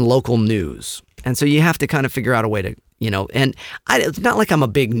miss out on local news. And so you have to kind of figure out a way to, it's not like I'm a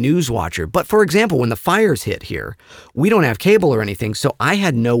big news watcher, but for example, when the fires hit here, we don't have cable or anything. So I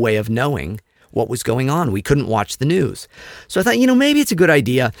had no way of knowing what was going on. We couldn't watch the news. So I thought, maybe it's a good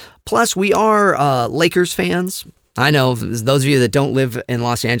idea. Plus we are Lakers fans. I know those of you that don't live in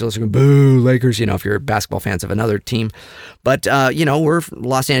Los Angeles are going, boo, Lakers, if you're basketball fans of another team. But, we're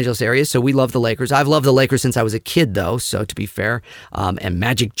Los Angeles area, so we love the Lakers. I've loved the Lakers since I was a kid, though, so to be fair. And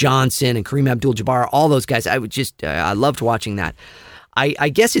Magic Johnson and Kareem Abdul-Jabbar, all those guys, I loved watching that. I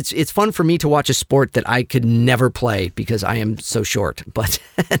guess it's fun for me to watch a sport that I could never play because I am so short, but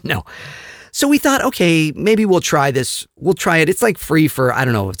no. So we thought, okay, maybe we'll try this. We'll try it. It's like free for, I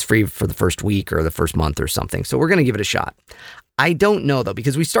don't know, it's free for the first week or the first month or something. So we're going to give it a shot. I don't know, though,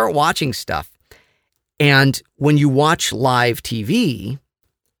 because we start watching stuff. And when you watch live TV,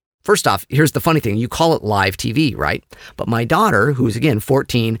 first off, here's the funny thing. You call it live TV, right? But my daughter, who's, again,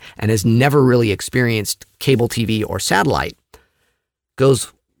 14 and has never really experienced cable TV or satellite,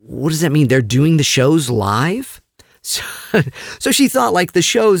 goes, what does that mean? They're doing the shows live? So she thought like the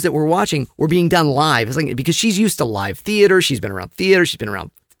shows that we're watching were being done live. It's like, because she's used to live theater. She's been around theater. She's been around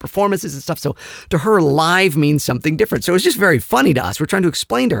performances and stuff. So to her, live means something different. So it's just very funny to us. We're trying to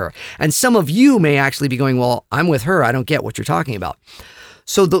explain to her. And some of you may actually be going, well, I'm with her. I don't get what you're talking about.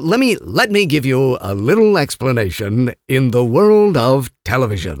 So let me give you a little explanation in the world of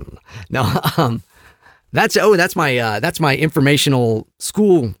television. Now, that's my informational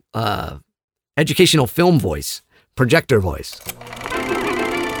school educational film voice. Projector voice.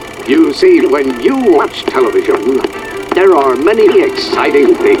 You see, when you watch television, there are many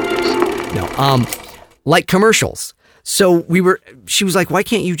exciting things. No, like commercials. So she was like, why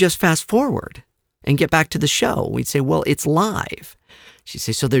can't you just fast forward and get back to the show? We'd say, well, it's live. She'd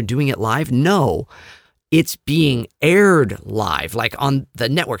say, so they're doing it live? No, it's being aired live, like on the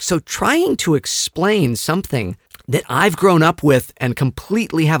network. So trying to explain something that I've grown up with and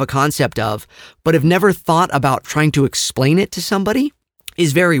completely have a concept of, but have never thought about trying to explain it to somebody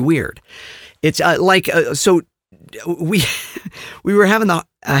is very weird. It's so we were having a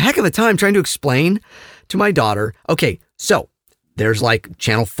heck of a time trying to explain to my daughter, okay, so there's like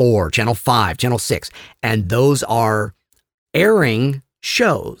channel 4, channel 5, channel 6, and those are airing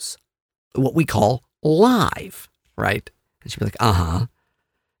shows, what we call live, right? And she'd be like, and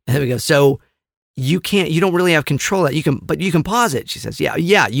there we go. So you don't really have control of that. But you can pause it. She says,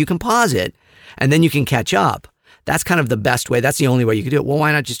 yeah, you can pause it and then you can catch up. That's kind of the best way. That's the only way you can do it. Well,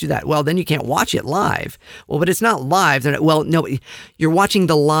 why not just do that? Well, then you can't watch it live. Well, but it's not live. Well, no, you're watching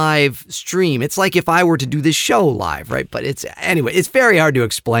the live stream. It's like if I were to do this show live, right? But it's very hard to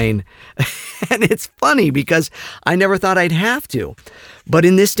explain. And it's funny because I never thought I'd have to. But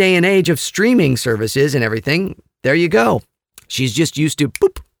in this day and age of streaming services and everything, there you go. She's just used to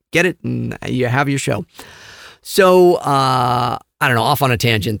boop, get it, and you have your show. So, I don't know, off on a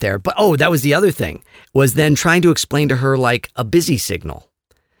tangent there. But, that was the other thing, was then trying to explain to her like a busy signal.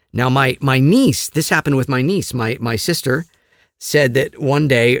 Now, my niece, this happened with my niece. My sister said that one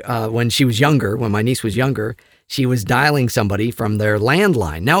day when my niece was younger, she was dialing somebody from their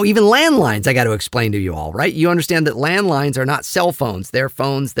landline. Now, even landlines, I got to explain to you all, right? You understand that landlines are not cell phones. They're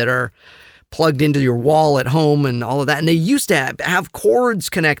phones that are plugged into your wall at home and all of that. And they used to have cords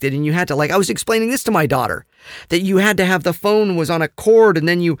connected, and you had to, I was explaining this to my daughter, that you had to have the phone was on a cord, and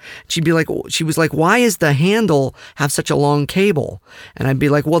then she was like, why is the handle have such a long cable? And I'd be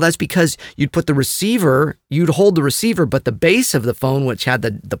like, well, that's because you'd hold the receiver, but the base of the phone, which had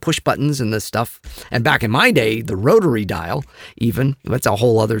the push buttons and the stuff, and back in my day, the rotary dial, even, that's a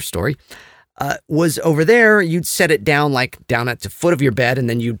whole other story, was over there. You'd set it down down at the foot of your bed, and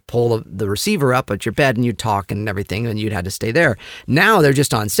then you'd pull the receiver up at your bed and you'd talk and everything, and you'd had to stay there. Now they're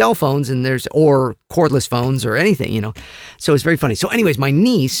just on cell phones or cordless phones or anything, So it's very funny. So anyways, my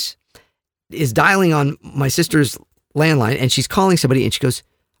niece is dialing on my sister's landline, and she's calling somebody, and she goes,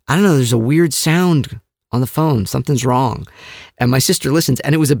 I don't know, there's a weird sound on the phone. Something's wrong. And my sister listens,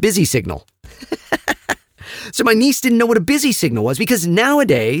 and it was a busy signal. So my niece didn't know what a busy signal was, because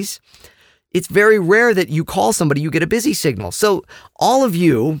nowadays it's very rare that you call somebody, you get a busy signal. So all of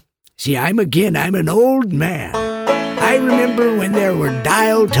you, see, I'm an old man. I remember when there were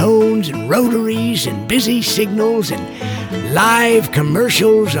dial tones and rotaries and busy signals and live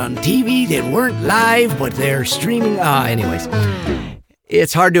commercials on TV that weren't live, but they're streaming. Anyways,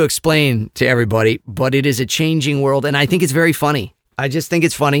 it's hard to explain to everybody, but it is a changing world. And I think it's very funny. I just think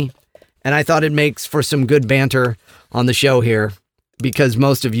it's funny. And I thought it makes for some good banter on the show here, because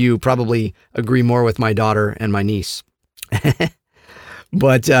most of you probably agree more with my daughter and my niece.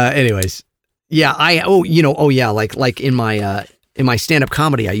 But anyways, yeah, like in my stand-up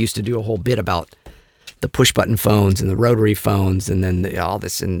comedy, I used to do a whole bit about the push-button phones and the rotary phones, and then all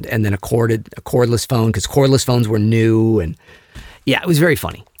this, and then a cordless phone, because cordless phones were new, and yeah, it was very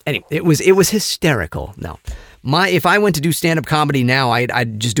funny. Anyway, it was hysterical. No, if I went to do stand-up comedy now,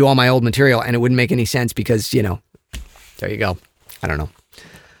 I'd just do all my old material, and it wouldn't make any sense because There you go. I don't know.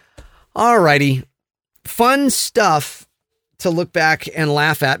 All righty. Fun stuff to look back and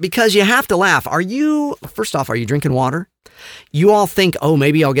laugh at because you have to laugh. First off, are you drinking water? You all think, oh,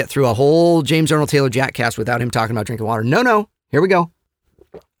 maybe I'll get through a whole James Arnold Taylor Jackcast without him talking about drinking water. No. Here we go.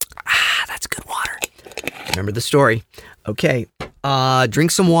 That's good water. Remember the story. Okay.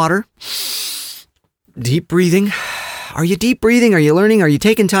 Drink some water. Deep breathing. Are you deep breathing? Are you learning? Are you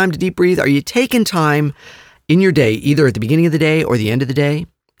taking time to deep breathe? Are you taking time in your day, either at the beginning of the day or the end of the day,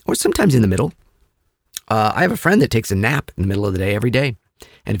 or sometimes in the middle? I have a friend that takes a nap in the middle of the day every day.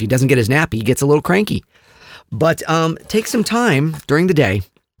 And if he doesn't get his nap, he gets a little cranky. But take some time during the day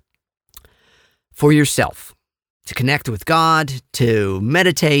for yourself to connect with God, to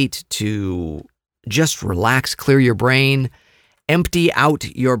meditate, to just relax, clear your brain, empty out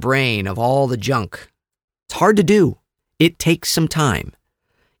your brain of all the junk. It's hard to do. It takes some time.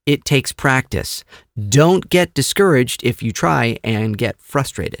 It takes practice. Don't get discouraged if you try and get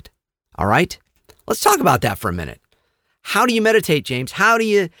frustrated. All right? Let's talk about that for a minute. How do you meditate, James? How do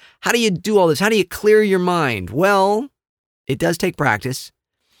you do all this? How do you clear your mind? Well, it does take practice.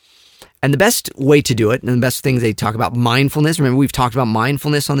 And the best way to do it, and the best things they talk about, mindfulness. Remember, we've talked about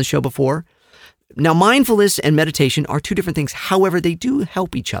mindfulness on the show before. Now, mindfulness and meditation are two different things. However, they do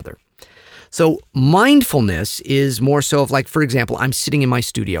help each other. So mindfulness is more so of like, for example, I'm sitting in my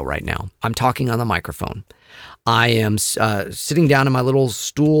studio right now. I'm talking on the microphone. I am sitting down in my little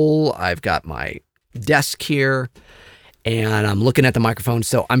stool. I've got my desk here and I'm looking at the microphone.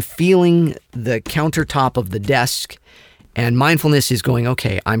 So I'm feeling the countertop of the desk and mindfulness is going,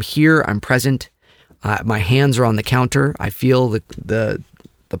 okay, I'm here, I'm present. My hands are on the counter. I feel the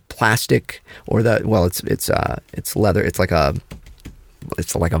plastic or it's leather. It's like a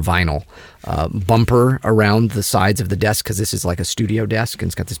vinyl bumper around the sides of the desk because this is like a studio desk and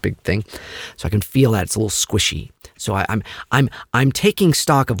it's got this big thing. So I can feel that it's a little squishy. So I'm taking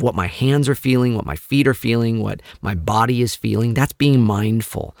stock of what my hands are feeling, what my feet are feeling, what my body is feeling. That's being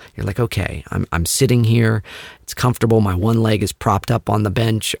mindful. You're like, okay, I'm sitting here. It's comfortable. My one leg is propped up on the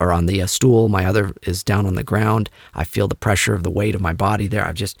bench or on the stool. My other is down on the ground. I feel the pressure of the weight of my body there.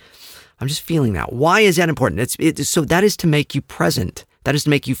 I'm just feeling that. Why is that important? So that is to make you present. That is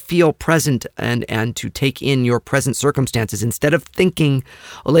to make you feel present and to take in your present circumstances instead of thinking,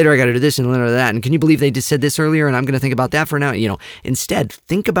 oh, later I got to do this and later that. And can you believe they just said this earlier and I'm going to think about that for now? Instead,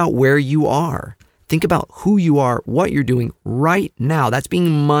 think about where you are. Think about who you are, what you're doing right now. That's being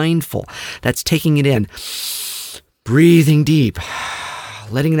mindful. That's taking it in. Breathing deep.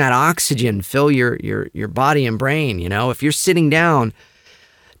 Letting that oxygen fill your body and brain. If you're sitting down,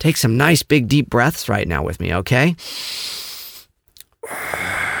 take some nice big deep breaths right now with me, okay?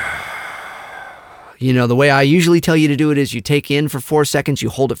 The way I usually tell you to do it is you take in for 4 seconds, you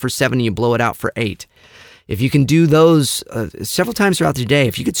hold it for 7, and you blow it out for 8. If you can do those several times throughout the day,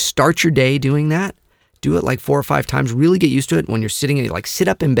 if you could start your day doing that, do it like 4 or 5 times, really get used to it when you're sitting, like sit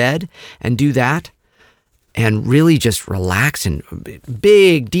up in bed and do that and really just relax and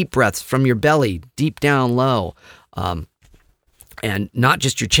big deep breaths from your belly, deep down low. And not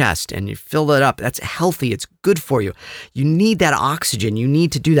just your chest, and you fill that up. That's healthy. It's good for you. You need that oxygen. You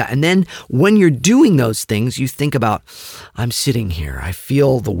need to do that. And then when you're doing those things, you think about, I'm sitting here. I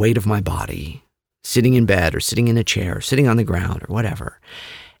feel the weight of my body, sitting in bed or sitting in a chair, or sitting on the ground or whatever.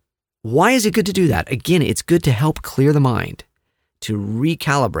 Why is it good to do that? Again, it's good to help clear the mind, to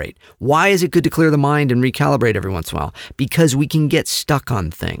recalibrate. Why is it good to clear the mind and recalibrate every once in a while? Because we can get stuck on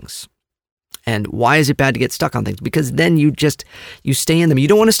things. And why is it bad to get stuck on things? Because then you stay in them. You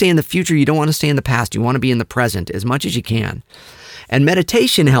don't want to stay in the future. You don't want to stay in the past. You want to be in the present as much as you can. And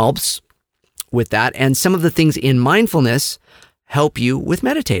meditation helps with that. And some of the things in mindfulness help you with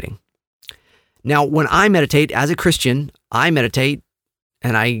meditating. Now, when I meditate as a Christian, I meditate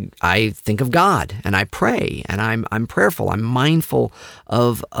and I think of God and I pray and I'm prayerful. I'm mindful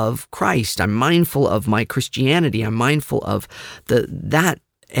of Christ. I'm mindful of my Christianity. I'm mindful of that.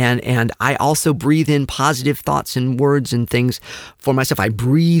 And I also breathe in positive thoughts and words and things for myself. I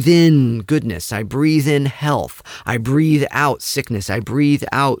breathe in goodness. I breathe in health. I breathe out sickness. I breathe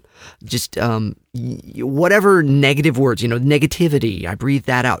out just whatever negative words, negativity. I breathe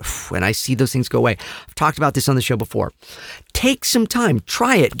that out and I see those things go away. I've talked about this on the show before. Take some time.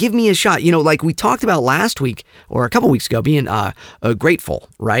 Try it. Give me a shot. Like we talked about last week or a couple weeks ago, being grateful,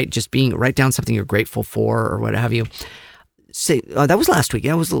 right? Just write down something you're grateful for or what have you. That was last week.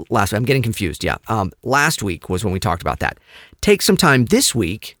 Yeah, it was last week. I'm getting confused. Yeah. Last week was when we talked about that. Take some time this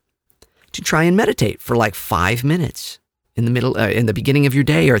week to try and meditate for like 5 minutes in the beginning of your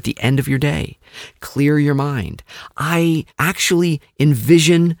day or at the end of your day. Clear your mind. I actually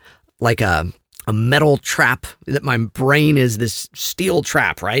envision like a a metal trap, that my brain is this steel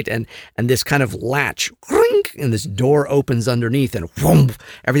trap, right? And this kind of latch, and this door opens underneath, and whoom,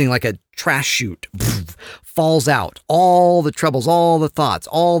 everything like a trash chute falls out. All the troubles, all the thoughts,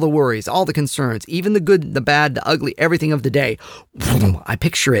 all the worries, all the concerns, even the good, the bad, the ugly, everything of the day. I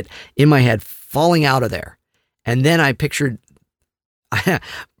picture it in my head falling out of there. And then I pictured,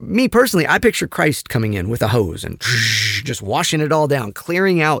 me personally, I picture Christ coming in with a hose and just washing it all down,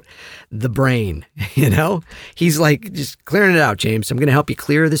 clearing out the brain, He's like, just clearing it out, James. I'm going to help you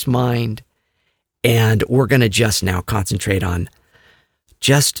clear this mind. And we're going to just now concentrate on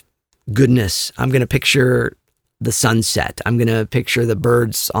just goodness. I'm going to picture the sunset. I'm going to picture the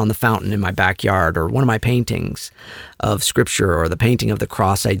birds on the fountain in my backyard, or one of my paintings of scripture, or the painting of the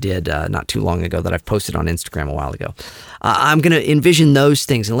cross I did not too long ago that I've posted on Instagram a while ago. I'm going to envision those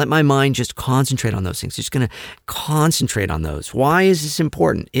things and let my mind just concentrate on those things. Just going to concentrate on those. Why is this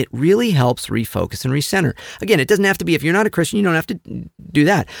important? It really helps refocus and recenter. Again, it doesn't have to be, if you're not a Christian, you don't have to do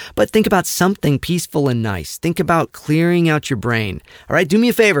that. But think about something peaceful and nice. Think about clearing out your brain. All right, do me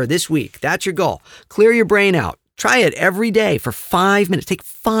a favor this week. That's your goal. Clear your brain out. Try it every day for 5 minutes. Take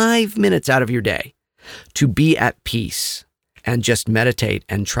 5 minutes out of your day to be at peace and just meditate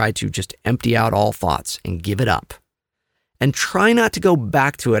and try to just empty out all thoughts and give it up. And try not to go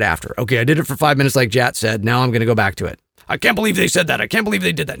back to it after. Okay, I did it for 5 minutes like Jat said. Now I'm going to go back to it. I can't believe they said that. I can't believe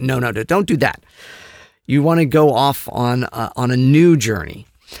they did that. No, don't do that. You want to go off on a new journey.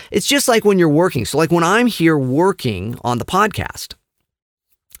 It's just like when you're working. So like when I'm here working on the podcast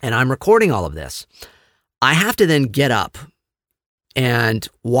and I'm recording all of this, I have to then get up and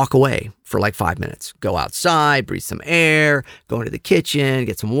walk away for like 5 minutes. Go outside, breathe some air, go into the kitchen,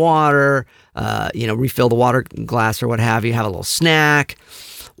 get some water, refill the water glass or what have you, have a little snack,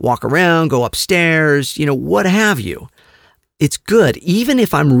 walk around, go upstairs, what have you. It's good. Even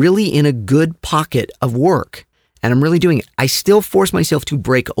if I'm really in a good pocket of work and I'm really doing it, I still force myself to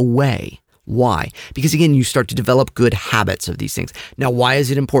break away. Why? Because again, you start to develop good habits of these things. Now, why is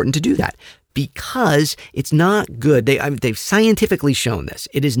it important to do that? Because it's not good. They've scientifically shown this.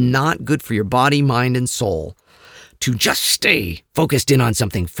 It is not good for your body, mind, and soul to just stay focused in on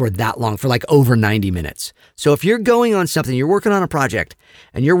something for that long, for like over 90 minutes. So if you're going on something, you're working on a project,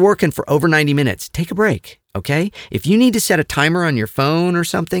 and you're working for over 90 minutes, take a break, okay? If you need to set a timer on your phone or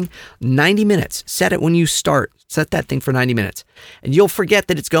something, 90 minutes. Set it when you start. Set that thing for 90 minutes. And you'll forget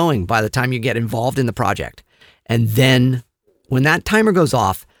that it's going by the time you get involved in the project. And then when that timer goes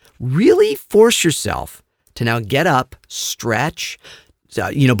off, really force yourself to now get up, stretch.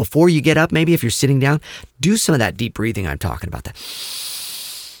 Before you get up, maybe if you're sitting down, do some of that deep breathing I'm talking about. That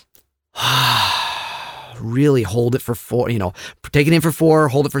really hold it for 4, take it in for 4,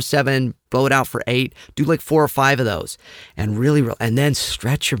 hold it for 7, blow it out for 8, do like 4 or 5 of those. And really, and then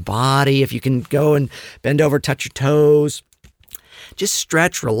stretch your body. If you can go and bend over, touch your toes, just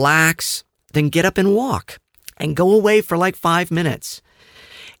stretch, relax, then get up and walk and go away for like 5 minutes.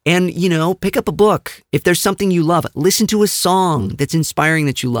 And, pick up a book. If there's something you love, listen to a song that's inspiring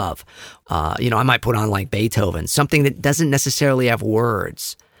that you love. I might put on like Beethoven, something that doesn't necessarily have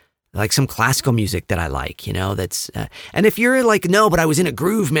words, like some classical music that I like, that's, and if you're like, no, but I was in a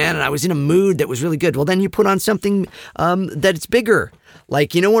groove, man, and I was in a mood that was really good. Well, then you put on something, that's bigger.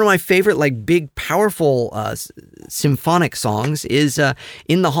 Like, one of my favorite, like big, powerful, symphonic songs is,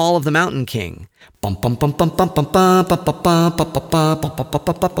 In the Hall of the Mountain King.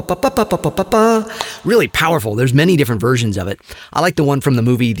 Really powerful. There's many different versions of it. I like the one from the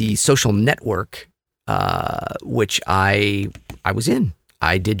movie The Social Network, which I was in.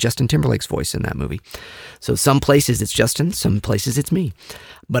 I did Justin Timberlake's voice in that movie. So some places it's Justin, some places it's me.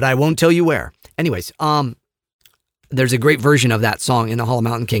 But I won't tell you where. Anyways, there's a great version of that song, In the Hall of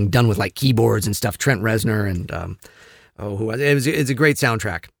Mountain King, done with like keyboards and stuff. Trent Reznor and it's a great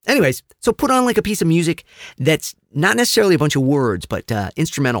soundtrack. Anyways, so put on like a piece of music that's not necessarily a bunch of words, but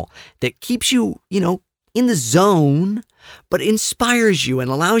instrumental, that keeps you, in the zone, but inspires you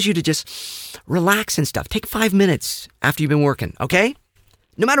and allows you to just relax and stuff. Take 5 minutes after you've been working, okay?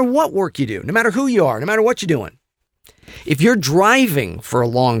 No matter what work you do, no matter who you are, no matter what you're doing. If you're driving for a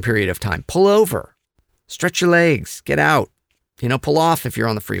long period of time, pull over, stretch your legs, get out, pull off if you're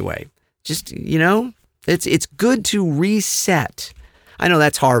on the freeway. Just, it's good to reset. I know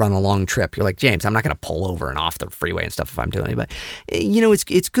that's hard on a long trip. You're like, James, I'm not going to pull over and off the freeway and stuff if I'm doing it. But,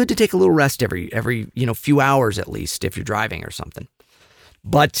 it's good to take a little rest every few hours at least if you're driving or something.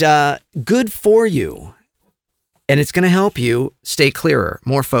 But good for you. And it's going to help you stay clearer,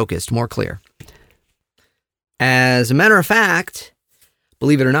 more focused, more clear. As a matter of fact,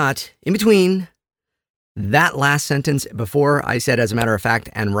 believe it or not, in between that last sentence before I said as a matter of fact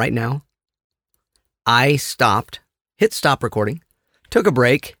and right now, I stopped, hit stop recording, took a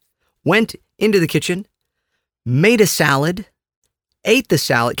break, went into the kitchen, made a salad, ate the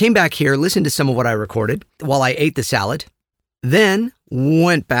salad, came back here, listened to some of what I recorded while I ate the salad, then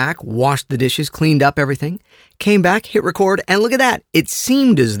went back, washed the dishes, cleaned up everything, came back, hit record, and look at that. It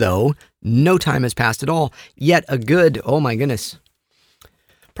seemed as though no time has passed at all. Yet a good, oh my goodness,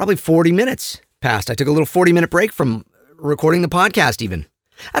 probably 40 minutes passed. I took a little 40-minute break from recording the podcast even.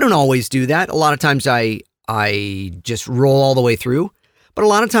 I don't always do that. A lot of times I just roll all the way through. But a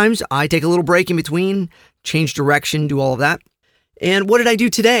lot of times I take a little break in between, change direction, do all of that. And what did I do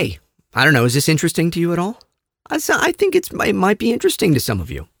today? I don't know. Is this interesting to you at all? I think it might be interesting to some of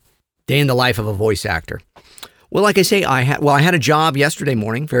you. Day in the life of a voice actor. Well, like I say, I had a job yesterday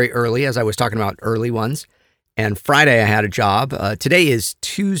morning, very early, as I was talking about early ones. And Friday I had a job. Today is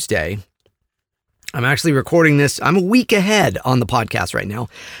Tuesday. I'm actually recording this. I'm a week ahead on the podcast right now.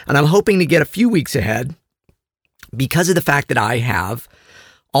 And I'm hoping to get a few weeks ahead because of the fact that I have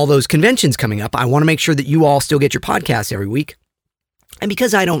all those conventions coming up. I want to make sure that you all still get your podcasts every week. And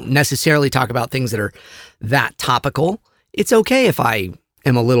because I don't necessarily talk about things that are that topical, it's okay if I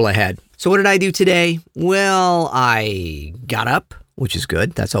am a little ahead. So what did I do today? Well, I got up, which is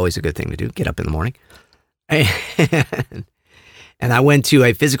good. That's always a good thing to do, get up in the morning. And I went to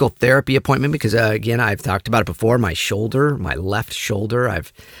a physical therapy appointment because, again, I've talked about it before. My shoulder, my left shoulder,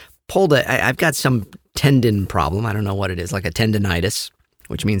 I've got some tendon problem. I don't know what it is, like a tendinitis,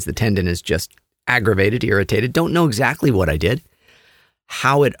 which means the tendon is just aggravated, irritated. Don't know exactly what I did,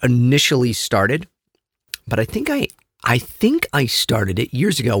 how it initially started, but I think I started it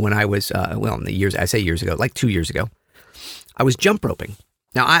years ago when I was, I say years ago, like 2 years ago. I was jump roping.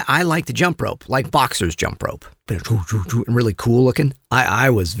 Now, I like to jump rope, like boxers jump rope, but really cool looking. I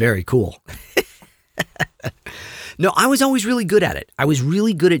was very cool. No, I was always really good at it. I was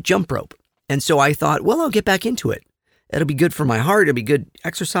really good at jump rope. And so I thought, well, I'll get back into it. It'll be good for my heart. It'll be good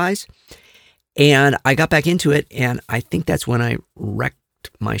exercise. And I got back into it. And I think that's when I wrecked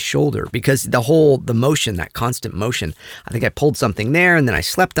my shoulder because the motion, that constant motion, I think I pulled something there and then I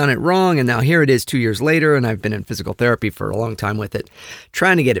slept on it wrong. And now here it is 2 years later. And I've been in physical therapy for a long time with it,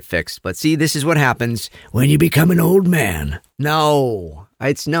 trying to get it fixed. But see, this is what happens when you become an old man. No,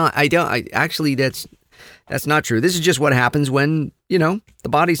 it's not. That's not true. This is just what happens when, the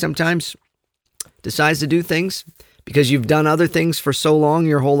body sometimes decides to do things because you've done other things for so long,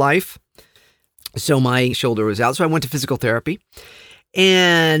 your whole life. So my shoulder was out. So I went to physical therapy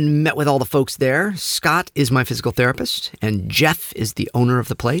and met with all the folks there. Scott is my physical therapist and Jeff is the owner of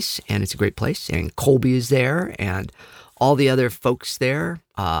the place, and it's a great place. And Colby is there and all the other folks there,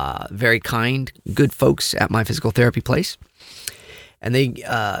 very kind, good folks at my physical therapy place. And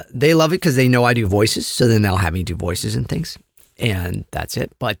they love it because they know I do voices. So then they'll have me do voices and things. And that's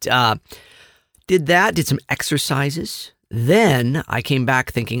it. But did some exercises. Then I came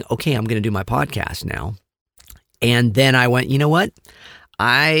back thinking, okay, I'm going to do my podcast now. And then I went, you know what?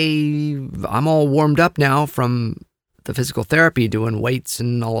 I'm all warmed up now from the physical therapy, doing weights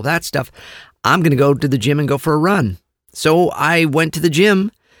and all of that stuff. I'm going to go to the gym and go for a run. So I went to the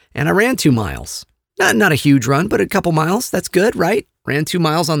gym and I ran 2 miles. Not a huge run, but a couple miles. That's good, right? Ran 2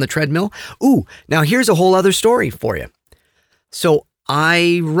 miles on the treadmill. Ooh, now here's a whole other story for you. So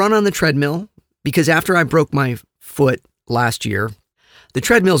I run on the treadmill because after I broke my foot last year, the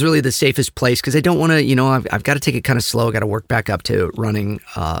treadmill is really the safest place because I don't want to, I've got to take it kind of slow. I got to work back up to running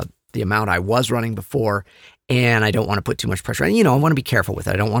the amount I was running before, and I don't want to put too much pressure. And, I want to be careful with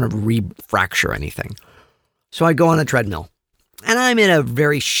it. I don't want to re-fracture anything. So I go on the treadmill. And I'm in a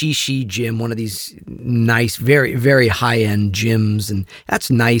very shishi gym, one of these nice, very, very high-end gyms. And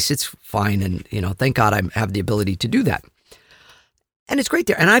that's nice. It's fine. And, thank God I have the ability to do that. And it's great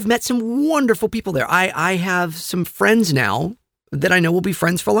there. And I've met some wonderful people there. I have some friends now that I know will be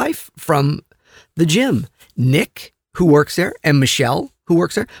friends for life from the gym. Nick, who works there, and Michelle, who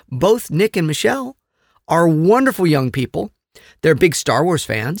works there. Both Nick and Michelle are wonderful young people. They're big Star Wars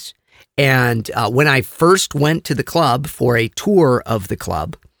fans. And when I first went to the club for a tour of the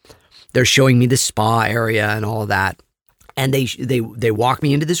club, they're showing me the spa area and all of that. And they walk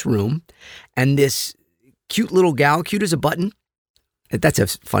me into this room, and this cute little gal, cute as a button. That's a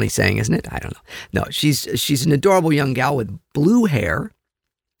funny saying, isn't it? I don't know. No, she's an adorable young gal with blue hair.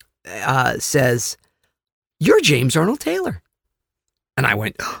 Says, "You're James Arnold Taylor." And I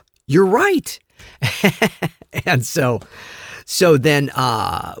went, "Oh, you're right." And so So then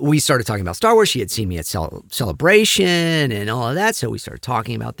we started talking about Star Wars. She had seen me at Celebration and all of that. So we started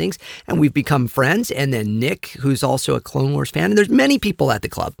talking about things and we've become friends. And then Nick, who's also a Clone Wars fan, and there's many people at the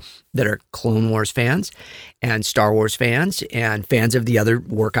club that are Clone Wars fans and Star Wars fans and fans of the other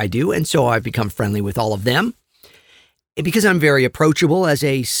work I do. And so I've become friendly with all of them because I'm very approachable as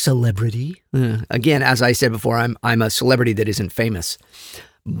a celebrity. Again, as I said before, I'm a celebrity that isn't famous.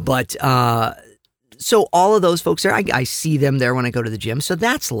 But so all of those folks there, I see them there when I go to the gym. So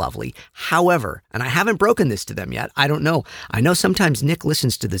that's lovely. However, and I haven't broken this to them yet. I don't know. I know sometimes Nick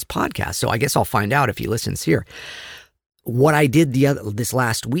listens to this podcast, so I guess I'll find out if he listens here. What I did this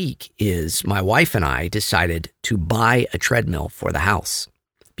last week is my wife and I decided to buy a treadmill for the house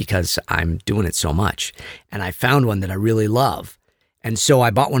because I'm doing it so much. And I found one that I really love. And so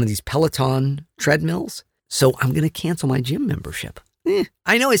I bought one of these Peloton treadmills. So I'm going to cancel my gym membership.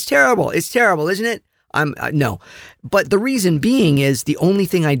 I know it's terrible. It's terrible, isn't it? No. But the reason being is the only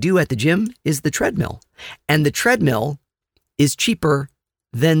thing I do at the gym is the treadmill. And the treadmill is cheaper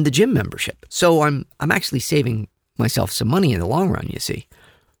than the gym membership. So I'm actually saving myself some money in the long run, you see.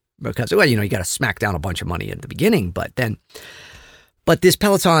 Because, well, you got to smack down a bunch of money at the beginning, but this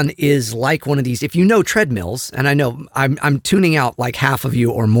Peloton is like one of these, if you know treadmills, and I know I'm tuning out like half of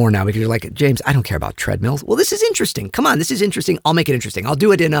you or more now because you're like, James, I don't care about treadmills. Well, this is interesting. Come on, this is interesting. I'll make it interesting. I'll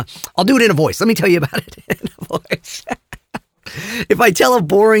do it in a voice. Let me tell you about it in a voice. If I tell a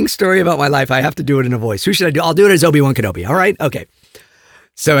boring story about my life, I have to do it in a voice. Who should I do? I'll do it as Obi-Wan Kenobi. All right? Okay.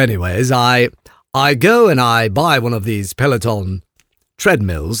 So anyways, I go and I buy one of these Peloton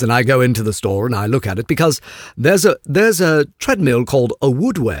treadmills, and I go into the store and I look at it because there's a treadmill called a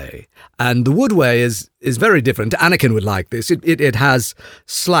Woodway, and the Woodway is very different. Anakin would like this. It has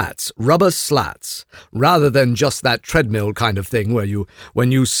slats, rubber slats, rather than just that treadmill kind of thing where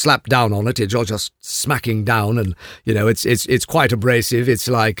when you slap down on it, you're just smacking down, and it's quite abrasive. It's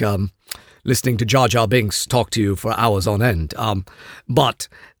like listening to Jar Jar Binks talk to you for hours on end. But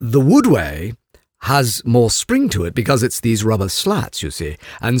the Woodway has more spring to it because it's these rubber slats, you see.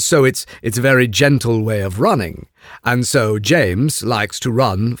 And so it's a very gentle way of running. And so James likes to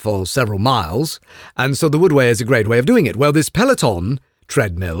run for several miles. And so the Woodway is a great way of doing it. Well, this Peloton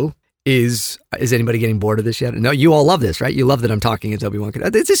treadmill is anybody getting bored of this yet? No, you all love this, right? You love that I'm talking as Obi-Wan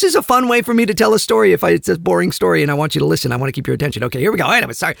Kenobi. This is a fun way for me to tell a story. If it's a boring story and I want you to listen, I want to keep your attention. Okay, here we go. Wait a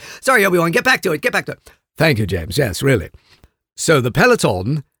minute. Sorry, Obi-Wan. Get back to it. Thank you, James. Yes, really. So the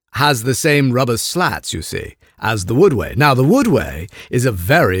Peloton has the same rubber slats, you see, as the Woodway. Now, the Woodway is a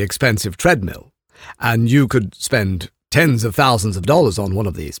very expensive treadmill, and you could spend tens of thousands of dollars on one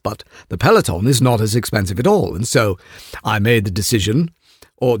of these, but the Peloton is not as expensive at all. And so I made the decision,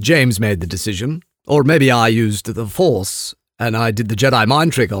 or James made the decision, or maybe I used the Force, and I did the Jedi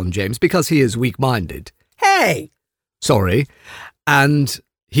mind trick on James because he is weak-minded. Hey! Sorry. And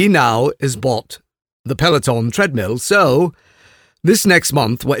he now has bought the Peloton treadmill, so this next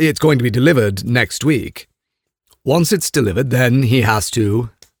month, it's going to be delivered next week. Once it's delivered, then he has to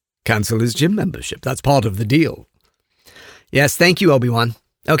cancel his gym membership. That's part of the deal. Yes, thank you, Obi-Wan.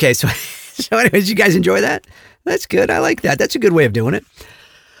 Okay, so anyways, you guys enjoy that? That's good. I like that. That's a good way of doing it.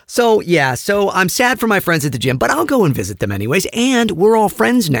 So I'm sad for my friends at the gym, but I'll go and visit them anyways. And we're all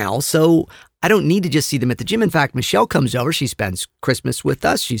friends now, so I don't need to just see them at the gym. In fact, Michelle comes over. She spends Christmas with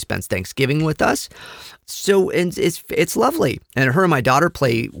us. She spends Thanksgiving with us. So it's lovely. And her and my daughter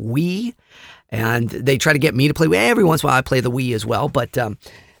play Wii, and they try to get me to play Wii. Every once in a while I play the Wii as well, but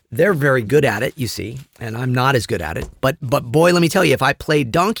they're very good at it, you see, and I'm not as good at it. But boy, let me tell you, if I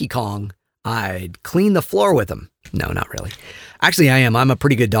played Donkey Kong, I'd clean the floor with them. No, not really. Actually, I am. I'm a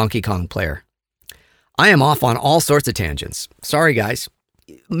pretty good Donkey Kong player. I am off on all sorts of tangents. Sorry, guys.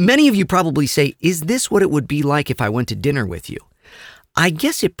 Many of you probably say, is this what it would be like if I went to dinner with you? I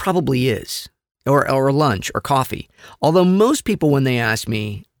guess it probably is. Or lunch or coffee. Although most people, when they ask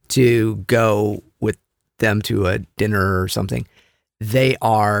me to go with them to a dinner or something, they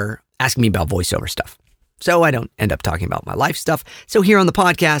are asking me about voiceover stuff. So I don't end up talking about my life stuff. So here on the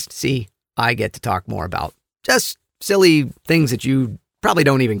podcast, see, I get to talk more about just silly things that you probably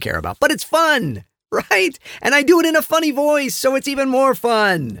don't even care about. But it's fun, right? And I do it in a funny voice, so it's even more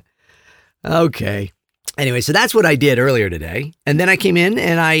fun. Okay. Anyway, so that's what I did earlier today. And then I came in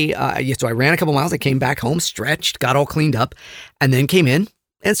and I ran a couple miles. I came back home, stretched, got all cleaned up, and then came in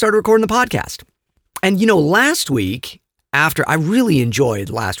and started recording the podcast. And, last week, I really enjoyed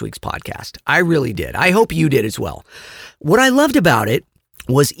last week's podcast. I really did. I hope you did as well. What I loved about it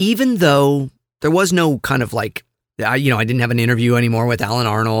was even though there was no kind of like, I didn't have an interview anymore with Alan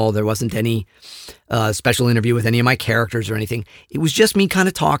Arnold. There wasn't any special interview with any of my characters or anything. It was just me kind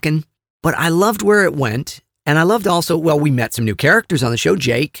of talking. But I loved where it went, And I loved also, well, we met some new characters on the show.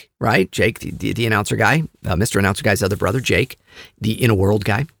 Jake, right? Jake, the announcer guy, Mr. Announcer Guy's other brother, Jake, the In a World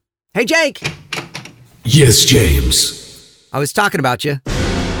guy. Hey, Jake. Yes, James. I was talking about you.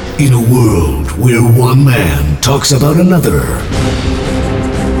 In a world where one man talks about another,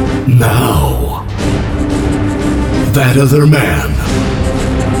 now, that other man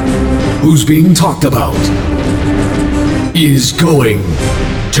who's being talked about is going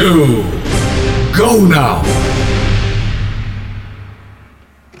to go now.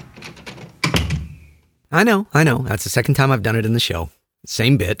 I know. That's the second time I've done it in the show.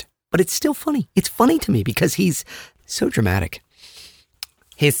 Same bit, but it's still funny. It's funny to me because he's so dramatic.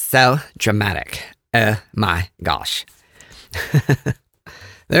 He's so dramatic. My gosh.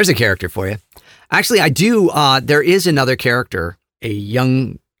 There's a character for you. Actually, I do. There is another character, a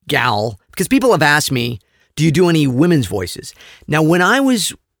young gal, because people have asked me, do you do any women's voices? Now, when I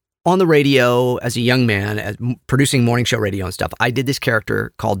was on the radio as a young man, producing morning show radio and stuff, I did this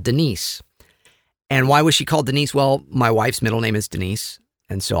character called Denise. And why was she called Denise? Well, my wife's middle name is Denise.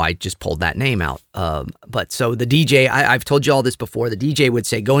 And so I just pulled that name out. But so the DJ, I've told you all this before, the DJ would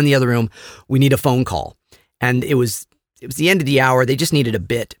say, go in the other room, we need a phone call. And it was the end of the hour, they just needed a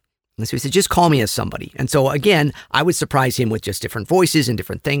bit. And so he said, just call me as somebody. And so again, I would surprise him with just different voices and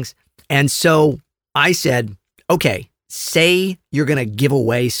different things. And so I said, okay, say you're going to give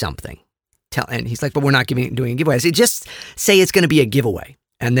away something. And he's like, but we're not doing a giveaway. I said, just say it's going to be a giveaway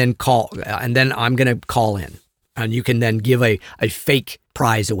and then and then I'm going to call in. And you can then give a fake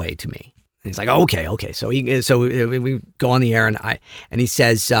prize away to me. And he's like, okay. So we go on the air and he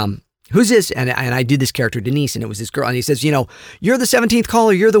says, who's this? And I did this character, Denise, and it was this girl. And he says, you're the 17th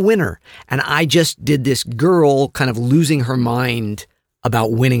caller, you're the winner. And I just did this girl kind of losing her mind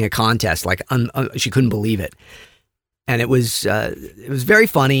about winning a contest. Like she couldn't believe it. And it was very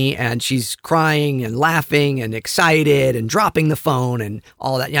funny, and she's crying and laughing and excited and dropping the phone and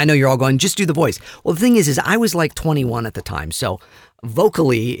all that. I know you're all going, just do the voice. Well, the thing is I was like 21 at the time, so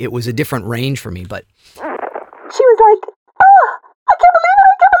vocally it was a different range for me. But she was like, oh, I can't believe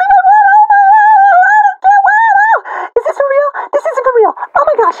it. Is this for real? This isn't for real. Oh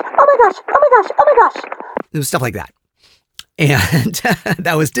my gosh. It was stuff like that. And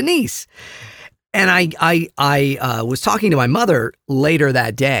that was Denise. And I was talking to my mother later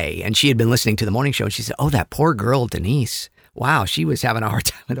that day, and she had been listening to the morning show, and she said, oh, that poor girl, Denise. Wow, she was having a hard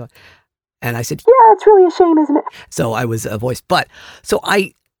time. And I said, yeah, it's really a shame, isn't it? So I was a voice. But so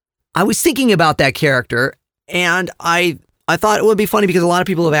I was thinking about that character, and I thought it would be funny because a lot of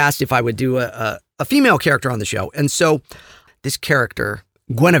people have asked if I would do a female character on the show. And so this character,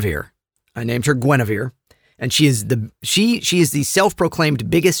 Guinevere, I named her Guinevere. And she is the self-proclaimed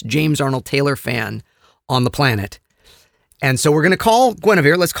biggest James Arnold Taylor fan on the planet. And so we're going to call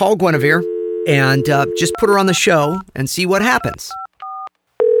Guinevere. Let's call Guinevere and just put her on the show and see what happens.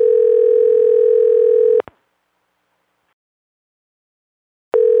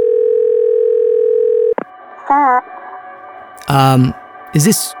 Is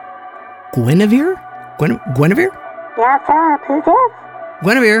this Guinevere? Guinevere? Yeah, sir. Who's this?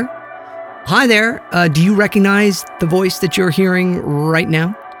 Guinevere. Hi there. Do you recognize the voice that you're hearing right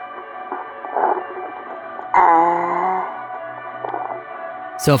now?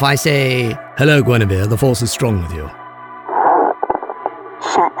 So if I say, hello, Guinevere, the force is strong with you.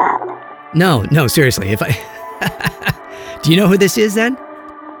 Shut up. No, seriously. If I... Do you know who this is then?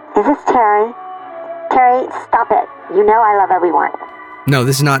 Is this Terry? Terry, stop it. You know I love everyone. No,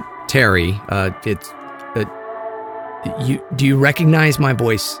 this is not Terry. It's... Do you recognize my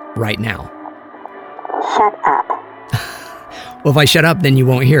voice right now? Shut up. Well, if I shut up, then you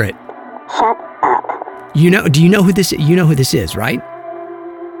won't hear it. Shut up. Do you know who this is, right?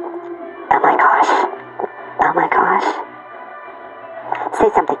 Oh my gosh. Say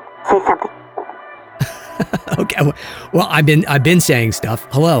something. Okay. Well, I've been saying stuff.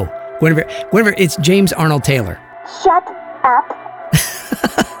 Hello, Guinevere. It's James Arnold Taylor. Shut up.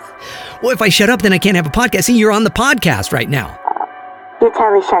 Well, if I shut up, then I can't have a podcast. See, you're on the podcast right now. You're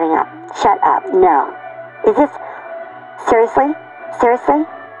totally shutting up. Shut up. No. Is this... Seriously?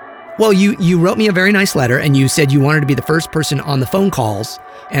 Well, you wrote me a very nice letter, and you said you wanted to be the first person on the phone calls,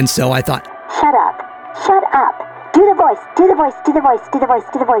 and so I thought... Shut up. Do the voice.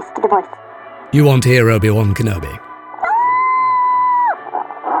 You want to hear Obi-Wan Kenobi?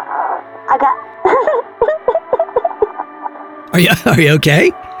 I got... Are you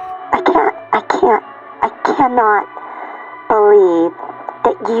okay? I cannot believe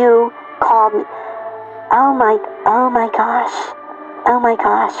that you called me. Oh my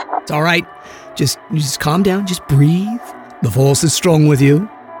gosh. It's all right. Just calm down. Just breathe. The force is strong with you.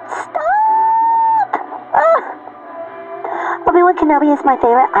 Stop! Obi-Wan Kenobi is my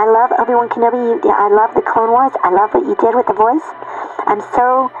favorite. I love Obi-Wan Kenobi. I love the Clone Wars. I love what you did with the voice.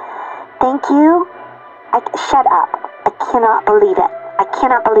 Thank you. Shut up. I cannot believe it. I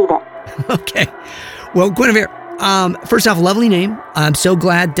cannot believe it. Okay. Well, Guinevere, first off, lovely name. I'm so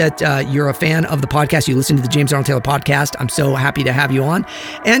glad that you're a fan of the podcast. You listen to the James Arnold Taylor podcast. I'm so happy to have you on.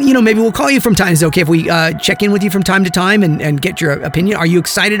 And, maybe we'll call you from time. Is it okay if we check in with you from time to time and get your opinion? Are you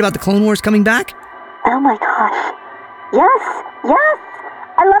excited about the Clone Wars coming back? Oh, my gosh. Yes.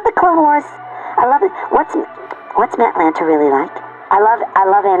 I love the Clone Wars. I love it. What's Matt Lanter really like? I love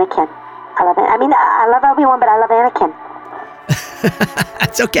Anakin. I love Obi-Wan, but I love Anakin.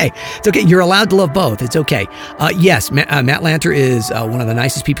 It's okay. It's okay. You're allowed to love both. It's okay. Yes, Matt Lanter is one of the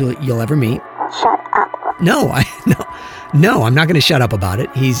nicest people you'll ever meet. Shut up. No, I'm not going to shut up about it.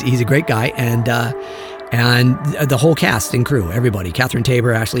 He's a great guy, and the whole cast and crew, everybody, Catherine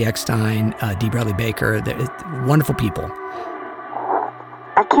Tabor, Ashley Eckstein, Dee Bradley Baker, they're wonderful people.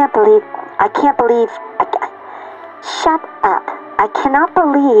 I can't believe. Shut up. I cannot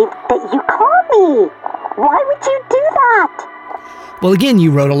believe that you called me. Why would you do that? Well, again,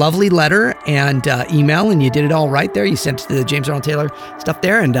 you wrote a lovely letter and email, and you did it all right there. You sent the James Arnold Taylor stuff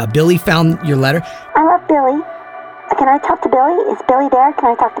there, and Billy found your letter. I love Billy. Can I talk to Billy? Is Billy there?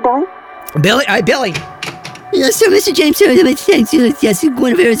 Can I talk to Billy? Billy. Yes, sir, Mr. James. Thanks. Yes,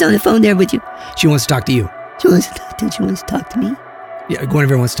 Guinevere is on the phone there with you. She wants to talk to you. She wants to talk to me? Yeah,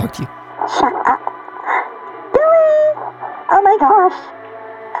 Guinevere wants to talk to you. Shut up. Billy! Oh my gosh.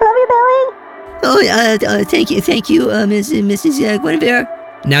 I love you, Billy. Oh, thank you, Mrs. Guinevere.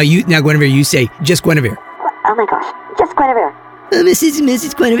 Now, Guinevere, you say, just Guinevere. Oh my gosh, just Guinevere.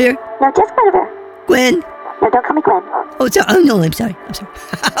 Mrs. Guinevere. No, just Guinevere. Gwen. No, don't call me Gwen. Oh, no, I'm sorry.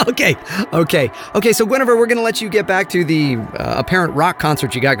 Okay, so Guinevere, we're going to let you get back to the apparent rock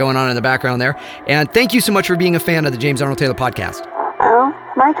concert you got going on in the background there. And thank you so much for being a fan of the James Arnold Taylor podcast. Oh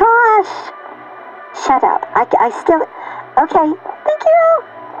my gosh. Shut up. I still... Okay, thank you.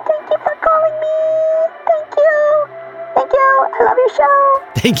 Thank you for calling me. Thank you. I love your show.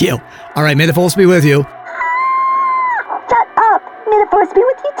 Thank you. All right, may the force be with you. Shut up. May the force be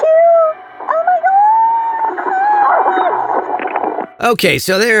with you too. Oh my God. Okay,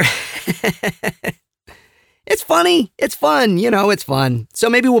 so there... It's funny. It's fun. It's fun. So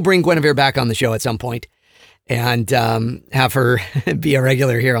maybe we'll bring Guinevere back on the show at some point and have her be a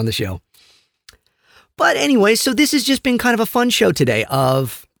regular here on the show. But anyway, so this has just been kind of a fun show today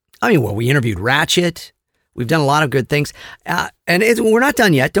we interviewed Ratchet. We've done a lot of good things. And we're not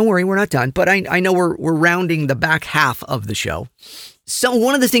done yet. Don't worry, we're not done. But I know we're rounding the back half of the show. So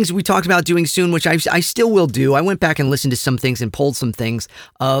one of the things we talked about doing soon, which I still will do, I went back and listened to some things and pulled some things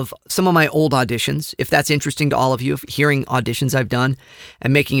of some of my old auditions, if that's interesting to all of you, hearing auditions I've done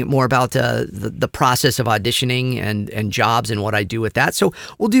and making it more about the process of auditioning and jobs and what I do with that. So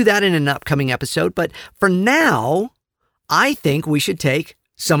we'll do that in an upcoming episode. But for now, I think we should take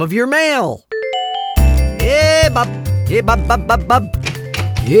some of your mail. Hey, Bob. Hey, Bob.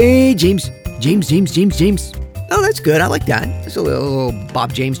 Hey, James. Oh, that's good. I like that. It's a little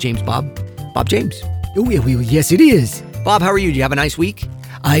Bob James, Bob. Bob James. Oh, yes, it is. Bob, how are you? Did you have a nice week?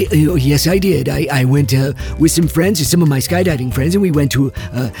 Yes, I did. I went with some friends, some of my skydiving friends, and we went to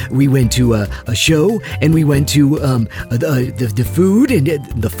a show, and we went to the food and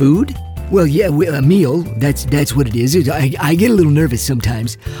the food. Well, yeah, a meal. That's what it is. I get a little nervous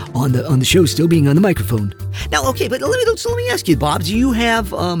sometimes on the show, still being on the microphone. Now, okay, but let me ask you, Bob. Do you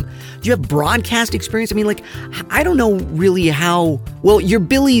have broadcast experience? I mean, like, I don't know really how. Well, you're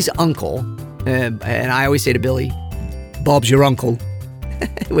Billy's uncle, and I always say to Billy, "Bob's your uncle,"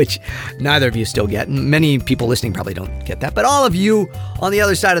 which neither of you still get. Many people listening probably don't get that, but all of you on the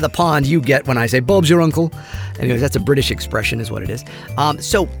other side of the pond, you get when I say Bob's your uncle. Anyways, that's a British expression, is what it is.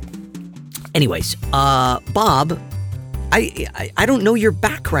 Anyways, Bob, I don't know your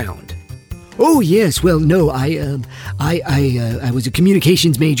background. Oh yes, well no, I was a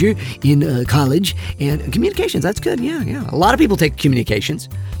communications major in college, and communications, that's good. Yeah. A lot of people take communications.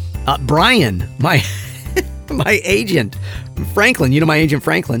 Brian, my agent, Franklin. You know my agent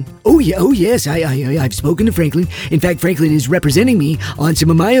Franklin. Oh yes, I've spoken to Franklin. In fact, Franklin is representing me on some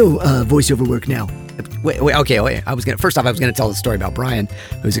of my voiceover work now. Wait. I was gonna tell the story about Brian,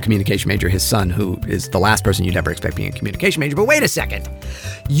 who's a communication major, his son, who is the last person you'd ever expect being a communication major. But wait a second.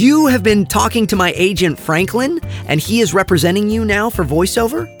 You have been talking to my agent Franklin, and he is representing you now for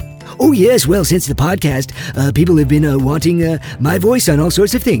voiceover? Oh yes, well, since the podcast, people have been wanting my voice on all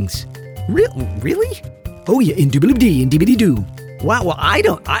sorts of things. Really? Oh yeah, indubitably-dee, and dibbity-doo. Wow. Well,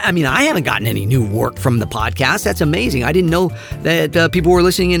 I mean, I haven't gotten any new work from the podcast. That's amazing. I didn't know that people were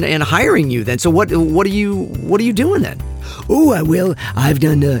listening and hiring you then. So what are you doing then? Oh, well, I've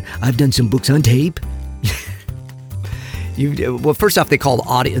done some books on tape. Well, first off, they're called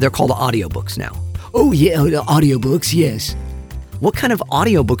audiobooks now. Oh, yeah, audiobooks, yes. What kind of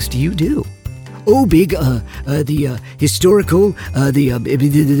audiobooks do you do? Oh, big, the historical,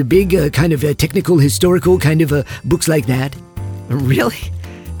 the big kind of technical historical kind of books like that. Really?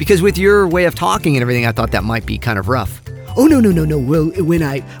 Because with your way of talking and everything, I thought that might be kind of rough. Oh, no. Well, when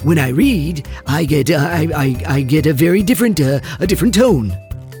I read, I get a very different tone.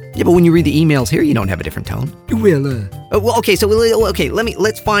 Yeah, but when you read the emails here, you don't have a different tone. Well, okay. So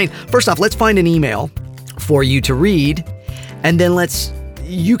let's find an email for you to read, and then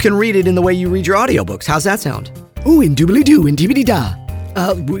you can read it in the way you read your audiobooks. How's that sound? Oh, indubitably-doo, indubitably-da.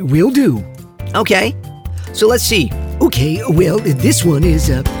 Will do. Okay. So let's see. Okay, well, this one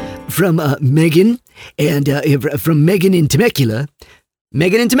is from Megan, and from Megan in Temecula.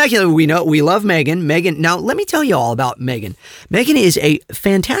 Megan in Temecula, we love Megan. Megan, now let me tell you all about Megan. Megan is a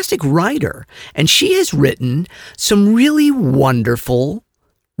fantastic writer, and she has written some really wonderful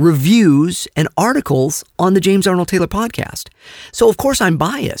reviews and articles on the James Arnold Taylor podcast. So of course I'm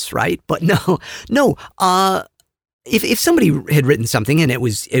biased, right? But no. If somebody had written something and it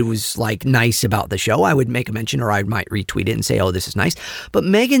was like nice about the show, I would make a mention, or I might retweet it and say, "Oh, this is nice." But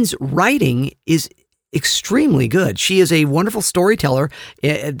Megan's writing is extremely good. She is a wonderful storyteller.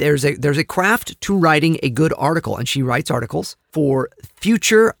 There's a craft to writing a good article, and she writes articles for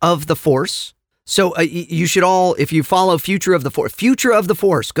Future of the Force. So you should all, if you follow Future of the Force,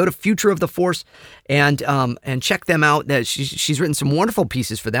 go to Future of the Force and check them out. She's written some wonderful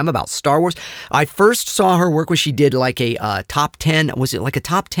pieces for them about Star Wars. I first saw her work when she did like a top 10. Was it like a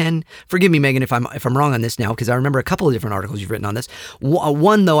top 10? Forgive me, Megan, if I'm wrong on this now, because I remember a couple of different articles you've written on this.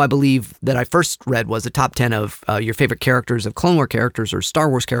 One, though, I believe that I first read was the top 10 of your favorite characters of Clone Wars characters or Star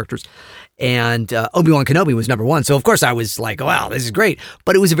Wars characters. And Obi-Wan Kenobi was number one. So, of course, I was like, wow, this is great.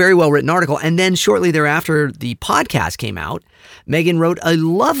 But it was a very well-written article. And then shortly thereafter, the podcast came out. Megan wrote a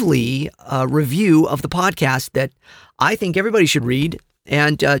lovely review of the podcast that I think everybody should read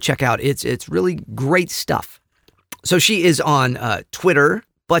and check out. It's really great stuff. So she is on Twitter,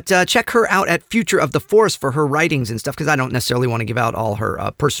 but check her out at Future of the Force for her writings and stuff, because I don't necessarily want to give out all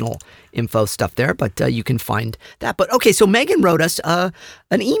her personal info stuff there, but you can find that. But okay, so Megan wrote us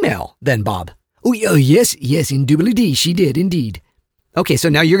an email then, Bob. Oh, yes, indubitably, she did indeed. Okay, so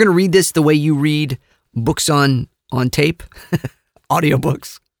now you're going to read this the way you read books on tape,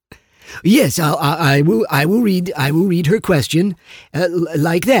 audiobooks. Yes, I will read her question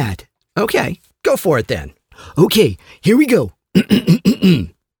like that. Okay, go for it then. Okay, here we go.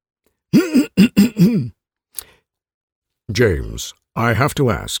 James, I have to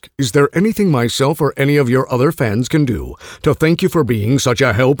ask, is there anything myself or any of your other fans can do to thank you for being such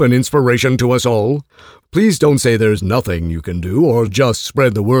a help and inspiration to us all? Please don't say there's nothing you can do or just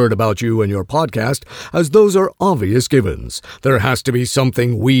spread the word about you and your podcast, as those are obvious givens. There has to be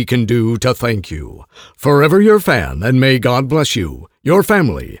something we can do to thank you. Forever your fan, and may God bless you, your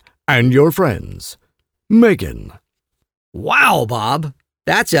family, and your friends. Megan. Wow, Bob.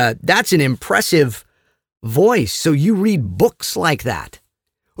 That's an impressive voice. So you read books like that?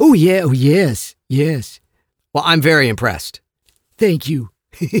 Oh, yeah. Oh, yes. Well, I'm very impressed. Thank you.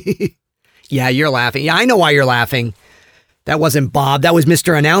 Yeah, you're laughing. Yeah, I know why you're laughing. That wasn't Bob. That was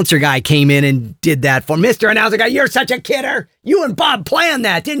Mr. Announcer Guy came in and did that for Mr. Announcer Guy. You're such a kidder. You and Bob planned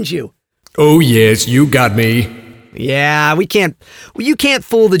that, didn't you? Oh, yes, you got me. Yeah, you can't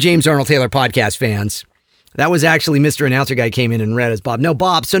fool the James Arnold Taylor podcast fans. That was actually Mr. Announcer Guy came in and read as Bob. No,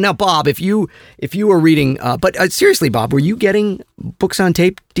 Bob. So now, Bob, if you were reading, but seriously, Bob, were you getting books on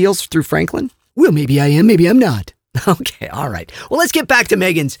tape deals through Franklin? Well, maybe I am, maybe I'm not. Okay, all right. Well, let's get back to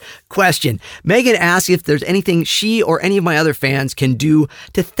Megan's question. Megan asked if there's anything she or any of my other fans can do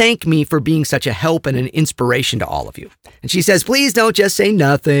to thank me for being such a help and an inspiration to all of you. And she says, please don't just say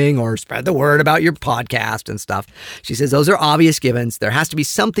nothing or spread the word about your podcast and stuff. She says, those are obvious givens. There has to be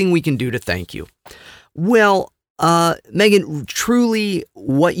something we can do to thank you. Well, Megan, truly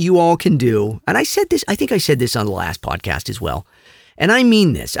what you all can do, and I think I said this on the last podcast as well, and I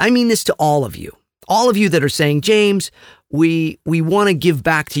mean this to all of you that are saying, James, we want to give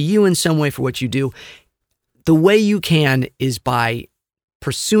back to you in some way for what you do. The way you can is by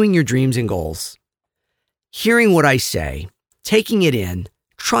pursuing your dreams and goals, hearing what I say, taking it in,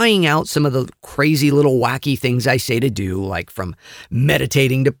 trying out some of the crazy little wacky things I say to do, like from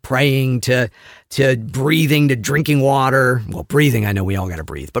meditating to praying to breathing to drinking water. Well, breathing, I know we all got to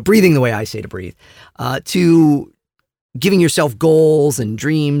breathe, but breathing the way I say to breathe, to giving yourself goals and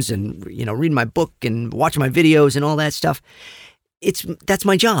dreams and, reading my book and watching my videos and all that stuff. That's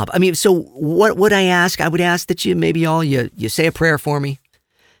my job. I mean, so what would I ask? I would ask that you say a prayer for me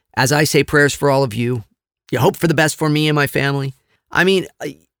as I say prayers for all of you. You hope for the best for me and my family. I mean,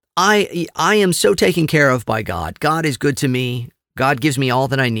 I am so taken care of by God. God is good to me. God gives me all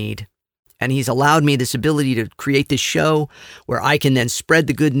that I need. And he's allowed me this ability to create this show where I can then spread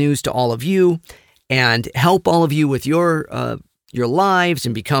the good news to all of you and help all of you with your lives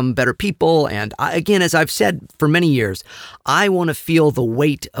and become better people. And again, as I've said for many years, I want to feel the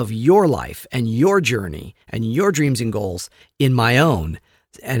weight of your life and your journey and your dreams and goals in my own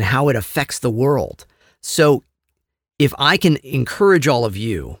and how it affects the world. So if I can encourage all of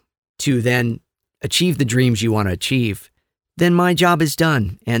you to then achieve the dreams you want to achieve, then my job is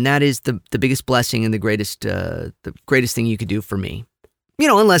done. And that is the biggest blessing and the greatest thing you could do for me.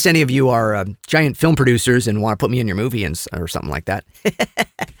 Unless any of you are giant film producers and want to put me in your movie or something like that.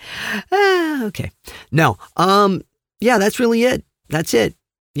 Okay. No. Yeah, that's really it. That's it.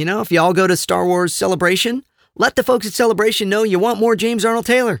 If you all go to Star Wars Celebration, let the folks at Celebration know you want more James Arnold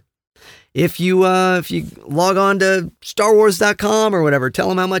Taylor. If you log on to StarWars.com or whatever, tell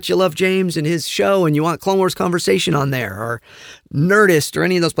them how much you love James and his show and you want Clone Wars Conversation on there or Nerdist or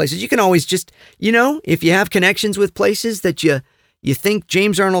any of those places. You can always just, if you have connections with places that you think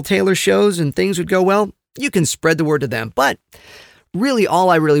James Arnold Taylor shows and things would go well, you can spread the word to them. But really, all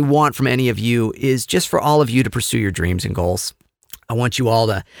I really want from any of you is just for all of you to pursue your dreams and goals. I want you all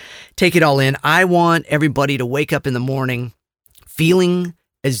to take it all in. I want everybody to wake up in the morning feeling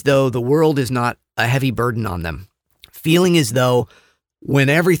as though the world is not a heavy burden on them. Feeling as though when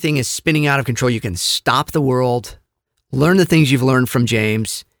everything is spinning out of control, you can stop the world, learn the things you've learned from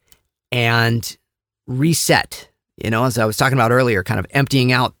James, and reset. As I was talking about earlier, kind of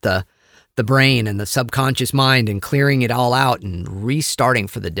emptying out the brain and the subconscious mind and clearing it all out and restarting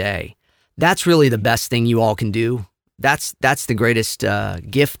for the day. That's really the best thing you all can do. That's the greatest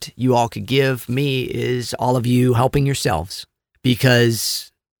gift you all could give me is all of you helping yourselves,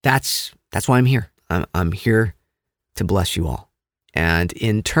 because that's why I'm here. I'm here to bless you all. And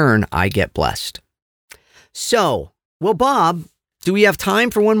in turn, I get blessed. So, well, Bob, do we have time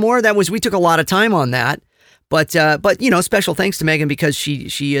for one more? We took a lot of time on that. But special thanks to Megan, because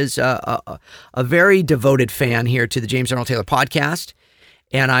she is a very devoted fan here to the James Arnold Taylor podcast.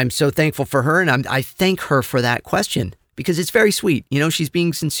 And I'm so thankful for her. And I thank her for that question, because it's very sweet. She's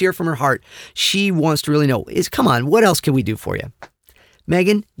being sincere from her heart. She wants to really know, come on, what else can we do for you?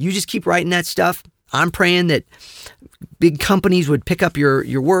 Megan, you just keep writing that stuff. I'm praying that big companies would pick up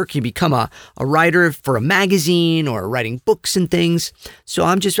your work. You become a writer for a magazine or writing books and things. So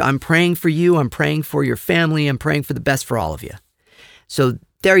I'm praying for you. I'm praying for your family. I'm praying for the best for all of you. So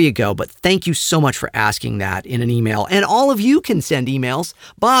there you go. But thank you so much for asking that in an email. And all of you can send emails.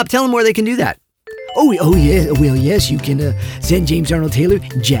 Bob, tell them where they can do that. Oh, yeah. Well, yes, you can send James Arnold Taylor,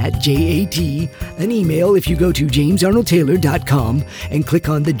 JAT, J-A-T, an email if you go to jamesarnoldtaylor.com and click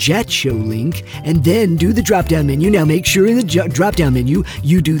on the JAT show link and then do the drop-down menu. Now, make sure in the drop-down menu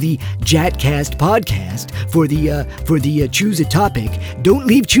you do the JATcast podcast for the choose a topic. Don't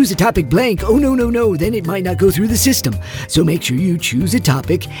leave choose a topic blank. Oh, no. Then it might not go through the system. So make sure you choose a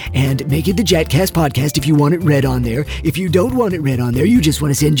topic and make it the JATcast podcast if you want it read on there. If you don't want it read on there, you just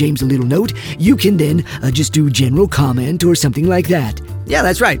want to send James a little note, you can then just do general comment or something like that. Yeah,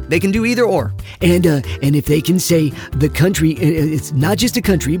 that's right. They can do either or. And if they can say the country, it's not just a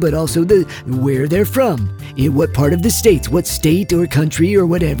country, but also where they're from, in what part of the states, what state or country or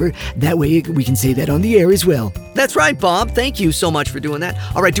whatever. That way we can say that on the air as well. That's right, Bob. Thank you so much for doing that.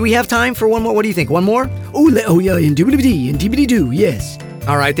 All right, do we have time for one more? What do you think? One more? Oh yeah, indubitably-doo, yes.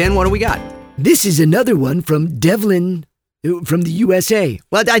 All right, then, what do we got? This is another one from Devlin. From the USA.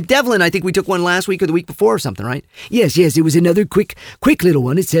 Well, Devlin, I think we took one last week or the week before or something, right? Yes. It was another quick little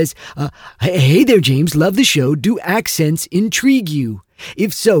one. It says, hey there, James. Love the show. Do accents intrigue you?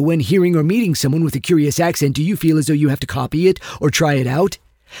 If so, when hearing or meeting someone with a curious accent, do you feel as though you have to copy it or try it out?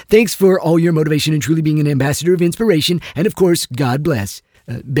 Thanks for all your motivation and truly being an ambassador of inspiration. And of course, God bless.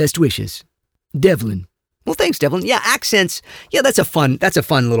 Best wishes. Devlin. Well, thanks, Devlin. Yeah, accents. Yeah, that's a fun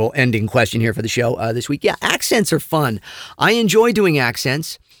little ending question here for the show this week. Yeah, accents are fun. I enjoy doing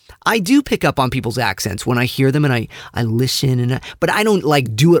accents. I do pick up on people's accents when I hear them and I listen, but I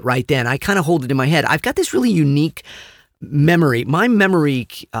don't do it right then. I kind of hold it in my head. I've got this really unique memory. My memory,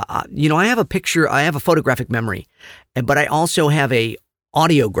 I have a photographic memory, but I also have a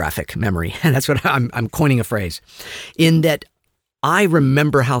audiographic memory. And that's what I'm coining a phrase, in that I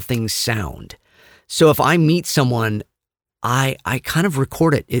remember how things sound. So if I meet someone I kind of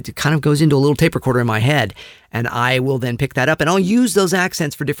record it. It kind of goes into a little tape recorder in my head, and I will then pick that up, and I'll use those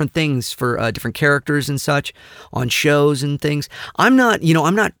accents for different things, for different characters and such on shows and things. I'm not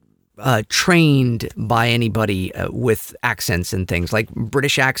trained by anybody with accents and things like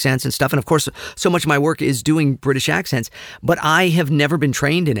British accents and stuff. And of course, so much of my work is doing British accents, but I have never been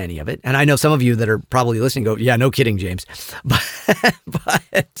trained in any of it. And I know some of you that are probably listening go, yeah, no kidding, James.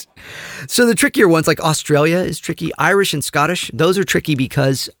 But so the trickier ones like Australia is tricky. Irish and Scottish, those are tricky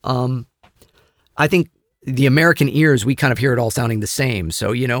because I think the American ears, we kind of hear it all sounding the same.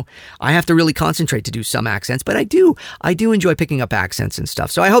 So, I have to really concentrate to do some accents, but I do enjoy picking up accents and stuff.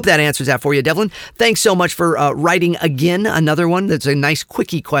 So I hope that answers that for you, Devlin. Thanks so much for writing again. Another one that's a nice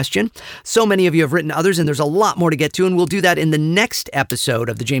quickie question. So many of you have written others, and there's a lot more to get to, and we'll do that in the next episode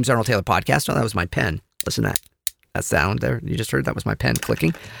of the James Arnold Taylor Podcast. Oh, that was my pen. Listen to that sound there. You just heard that was my pen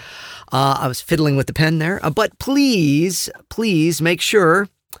clicking. I was fiddling with the pen there. But please make sure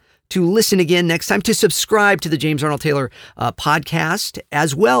to listen again next time, to subscribe to the James Arnold Taylor podcast,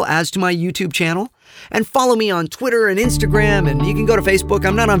 as well as to my YouTube channel. And follow me on Twitter and Instagram, and you can go to Facebook.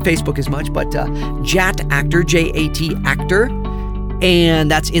 I'm not on Facebook as much, but Jat Actor, J-A-T Actor.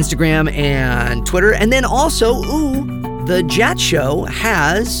 And that's Instagram and Twitter. And then also, the Jat Show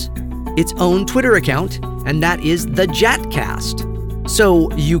has its own Twitter account, and that is the Jatcast.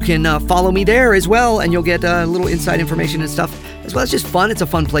 So you can follow me there as well, and you'll get a little inside information and stuff, as well as just fun. It's a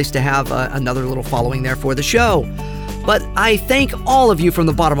fun place to have another little following there for the show. But I thank all of you from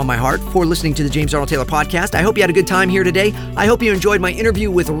the bottom of my heart for listening to the James Arnold Taylor Podcast. I hope you had a good time here today. I hope you enjoyed my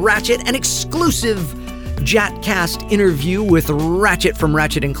interview with Ratchet, an exclusive Jatcast interview with Ratchet from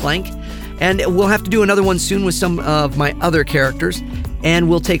Ratchet and Clank. And we'll have to do another one soon with some of my other characters. And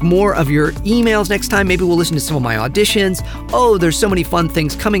we'll take more of your emails next time. Maybe we'll listen to some of my auditions. Oh, there's so many fun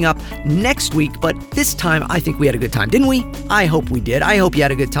things coming up next week. But this time, I think we had a good time, didn't we? I hope we did. I hope you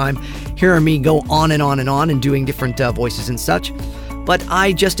had a good time hearing me go on and on and on and doing different voices and such. But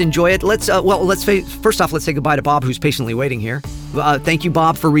I just enjoy it. First off, let's say goodbye to Bob, who's patiently waiting here. Thank you,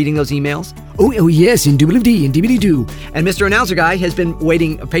 Bob, for reading those emails. Oh yes, indubitably, indubitably-doo. And Mr. Announcer Guy has been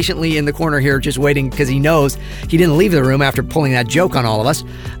waiting patiently in the corner here, just waiting because he knows he didn't leave the room after pulling that joke on all of us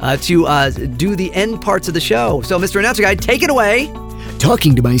to do the end parts of the show. So, Mr. Announcer Guy, take it away.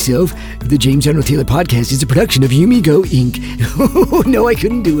 Talking to myself, the James Arnold Taylor Podcast is a production of Yumigo Inc. Oh, no, I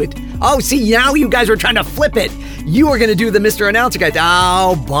couldn't do it. Oh, see, now you guys were trying to flip it. You were going to do the Mr. Announcer Guy.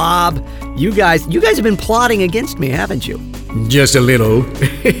 Oh, Bob, you guys have been plotting against me, haven't you? Just a little.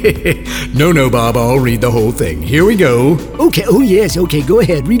 No, Bob, I'll read the whole thing. Here we go. Okay, oh yes, okay, go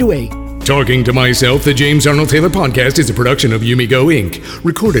ahead, read away. Talking to Myself, the James Arnold Taylor Podcast is a production of Yumigo Inc.,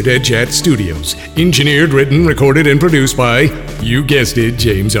 recorded at Jat Studios. Engineered, written, recorded, and produced by, you guessed it,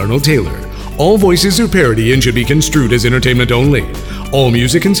 James Arnold Taylor. All voices are parody and should be construed as entertainment only. All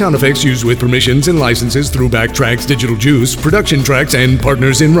music and sound effects used with permissions and licenses through Backtracks, Digital Juice, Production Tracks, and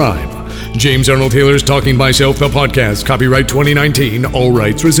Partners in Rhyme. James Arnold Taylor's Talking Myself, the Podcast, copyright 2019, all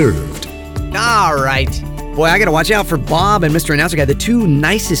rights reserved. All right. Boy, I got to watch out for Bob and Mr. Announcer Guy, the two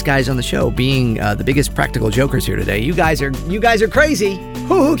nicest guys on the show, being the biggest practical jokers here today. You guys are crazy.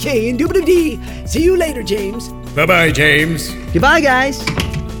 Okay, indubitably. See you later, James. Bye-bye, James. Goodbye, guys.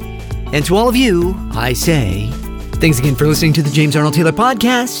 And to all of you, I say, thanks again for listening to the James Arnold Taylor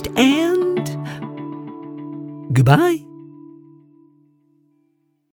Podcast, and goodbye.